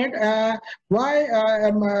planet, why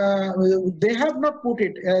they have not put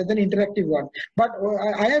it as an interactive one? But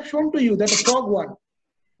I have shown to you that the frog one.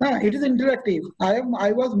 It is interactive.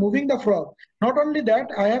 I was moving the frog. Not only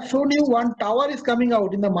that, I have shown you one tower is coming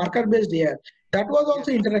out in the marker based here. That was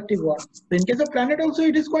also interactive one. In case of planet also,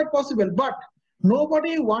 it is quite possible. But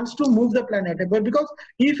nobody wants to move the planet. But because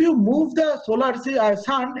if you move the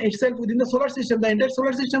sun itself within the solar system, the entire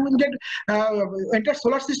solar system will get entire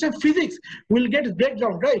solar system physics will get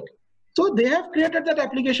breakdown, right? So they have created that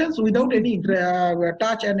applications without any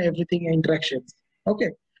touch and everything interactions. Okay.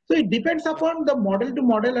 So it depends upon the model to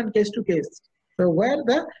model and case to case. So where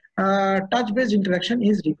the touch-based interaction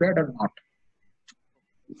is required or not.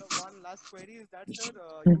 So one last query is that, sir,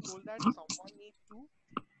 you told that someone needs to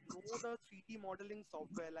know the 3D modeling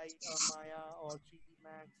software like Maya or 3D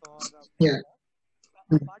Max or Yeah.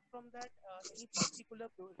 apart from that, any particular,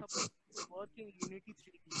 suppose you work in Unity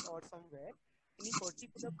 3D or somewhere, any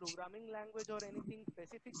particular programming language or anything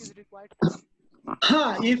specific is required for it?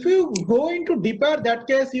 If you go into deeper, that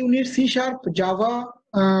case you need C Sharp, Java,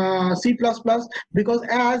 C++, because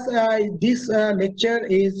as this lecture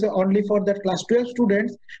is only for the class 12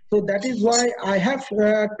 students, so that is why I have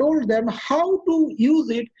told them how to use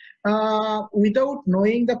it without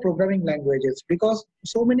knowing the programming languages, because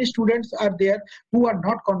so many students are there who are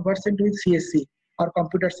not conversant with CSC or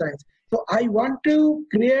computer science. So I want to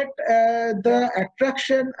create the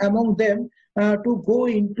attraction among them to go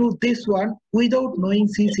into this one without knowing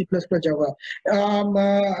C, C++, Java.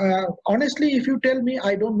 Honestly, if you tell me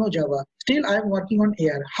I don't know Java, still I am working on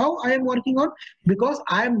AR. How I am working on? Because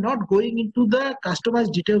I am not going into the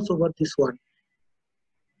customized details over this one.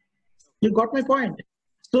 You got my point?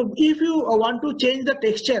 So if you want to change the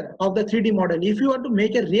texture of the 3D model, if you want to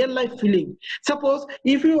make a real life feeling, suppose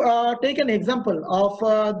if you take an example of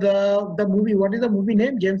the movie, what is the movie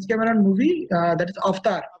name? James Cameron movie, that is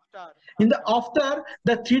Avatar. In the Avatar,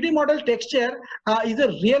 the 3D model texture is a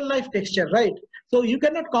real life texture, right? So you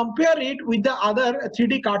cannot compare it with the other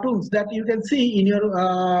 3D cartoons that you can see in your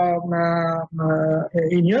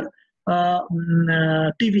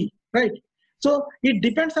TV, right? So it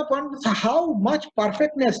depends upon how much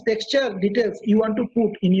perfectness, texture, details you want to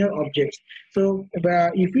put in your objects. So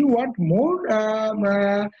if you want more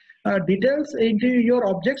details into your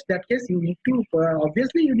objects, that case you need to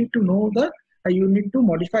obviously you need to know the you need to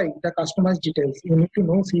modify the customized details. You need to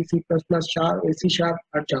know C, C++, Sharp, C Sharp,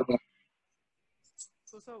 or Java.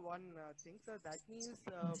 So, sir, one thing, sir, that means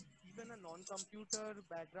even a non-computer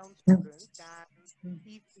background student can,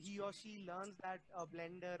 if he or she learns that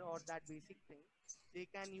Blender or that basic thing, they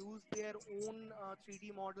can use their own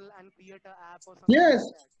 3D model and create an app or something Yes,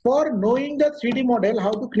 like that. for knowing the 3D model,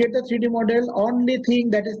 how to create the 3D model, only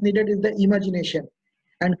thing that is needed is the imagination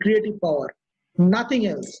and creative power. Nothing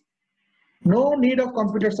else. No need of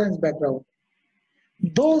computer science background.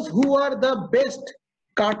 Those who are the best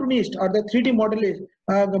cartoonist or the 3D modelist,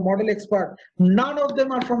 the model expert, none of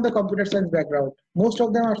them are from the computer science background. Most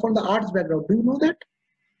of them are from the arts background. Do you know that?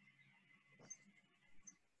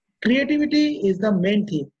 Creativity is the main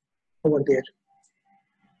thing over there.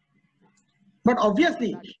 But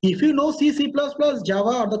obviously, if you know C, C++,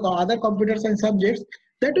 Java or the other computer science subjects,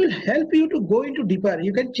 that will help you to go into deeper.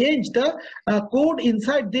 You can change the code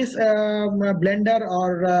inside this Blender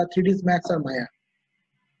or 3ds Max or Maya.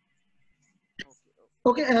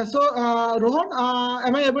 Okay, Rohan,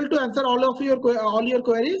 am I able to answer all of your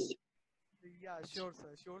queries? Yeah, sure,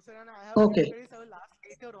 sir. Sure, sir. And I have Okay. few queries I will ask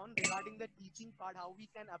later on regarding the teaching part, how we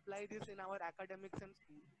can apply this in our academics and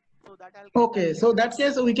school. So that I'll get Okay, so that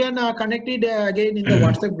case we can connect it again in the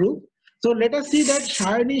WhatsApp group. So let us see that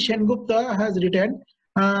Shayani Shengupta has written.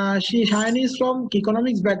 Shayani is from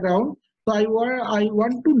economics background. So I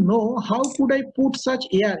want to know how could I put such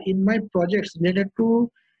AI in my projects related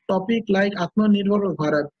to topic like Atmanirbhar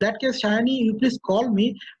Bharat. That case, Shayani, you please call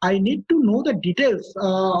me. I need to know the details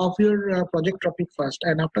of your project topic first,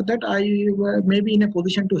 and after that I may be in a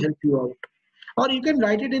position to help you out. Or you can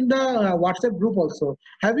write it in the WhatsApp group also.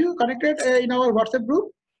 Have you connected in our WhatsApp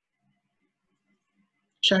group,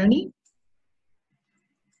 Shiny?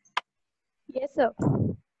 Yes, sir.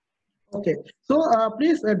 Okay, so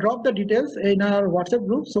please drop the details in our WhatsApp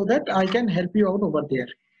group so that I can help you out over there.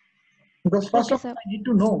 Because first Okay, of all, sir. I need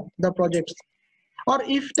to know the projects. or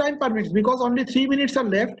if time permits, because only 3 minutes are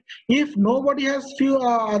left. If nobody has few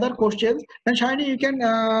other questions, then Shiny, you can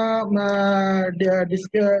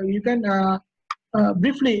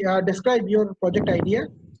briefly describe your project idea.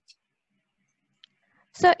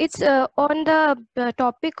 So it's on the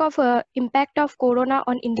topic of impact of corona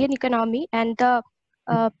on Indian economy, and the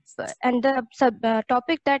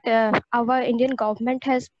topic that our Indian government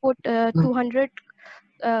has put 200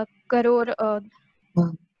 crore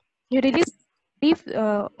relief,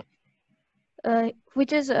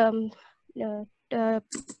 which is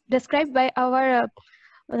described by our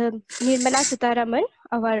Nirmala Sitharaman,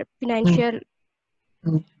 our financial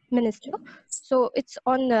minister. So it's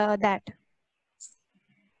on that.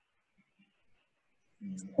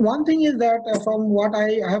 One thing is that from what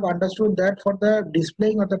I have understood, that for the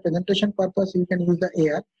displaying or the presentation purpose you can use the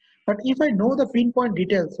AR, but if I know the pinpoint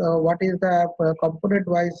details, what is the component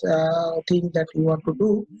wise thing that you want to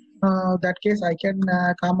do, that case I can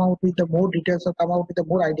come out with the more details or come out with the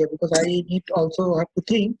more idea, because I need also have to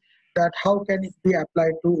think that how can it be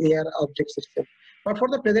applied to AR objects itself. But for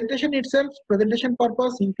the presentation itself, presentation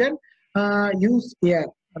purpose, you can use AR.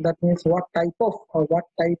 And that means what type of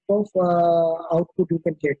output you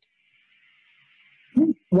can get,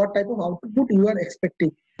 what type of output you are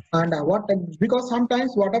expecting, and because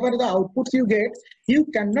sometimes whatever the outputs you get, you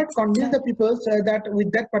cannot convince the people that with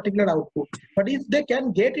that particular output. But if they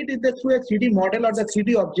can get it through a 3D model or the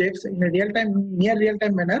 3D objects in a near real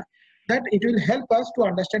time manner, that it will help us to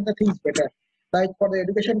understand the things better. Like for the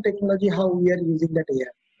education technology, how we are using that AI.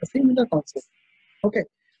 The similar concept. Okay.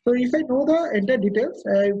 So if I know the entire details,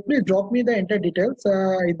 please drop me the entire details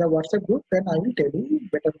in the WhatsApp group. Then I will tell you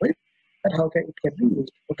better way that how it can be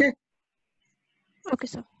used. Okay. Okay,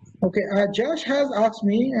 sir. Okay. Josh has asked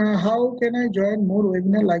me how can I join more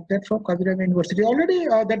webinar like that from Kaziranga University. Already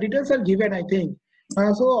the details are given, I think.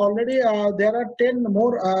 So already there are 10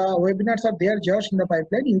 more webinars are there, Josh, in the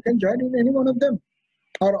pipeline. You can join in any one of them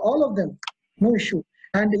or all of them. No issue.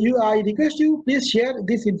 And I request you, please share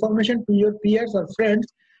this information to your peers or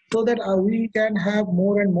friends, so that we can have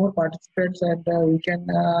more and more participants, and we can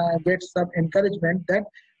get some encouragement that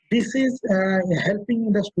this is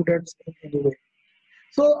helping the students in any way.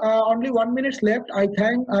 So only 1 minute left. I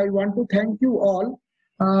want to thank you all.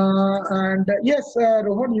 And yes,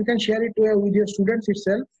 Rohan, you can share it with your students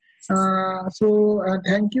itself. So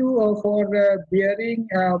thank you for bearing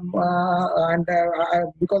and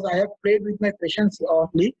because I have played with my patients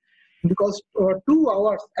only, because 2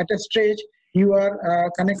 hours at a stretch you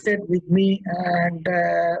are connected with me, and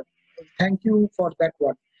thank you for that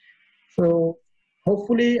one. So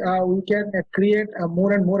hopefully we can create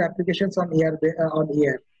more and more applications on AR.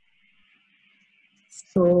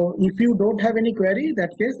 So if you don't have any query,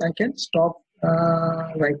 that case I can stop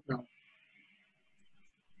right now.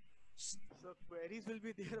 So queries will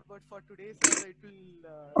be there, but for today, sir, it will.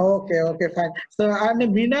 Okay, fine. So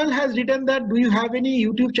and Minal has written that, do you have any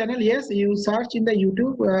YouTube channel? Yes, you search in the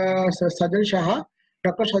YouTube Sajal Shah,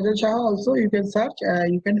 Dr. Sajal Shah. Also, you can search.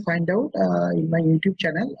 You can find out in my YouTube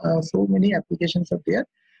channel. So many applications are there.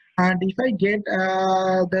 And if I get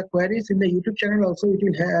the queries in the YouTube channel also, it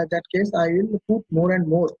will have that case. I will put more and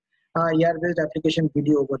more AR-based application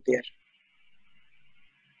video over there.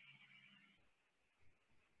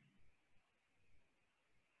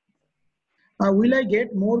 Will I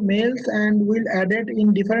get more mails and will add it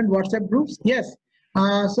in different WhatsApp groups? Yes.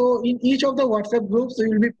 So in each of the WhatsApp groups,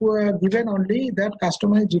 you will be given only that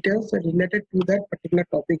customized details related to that particular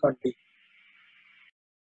topic only.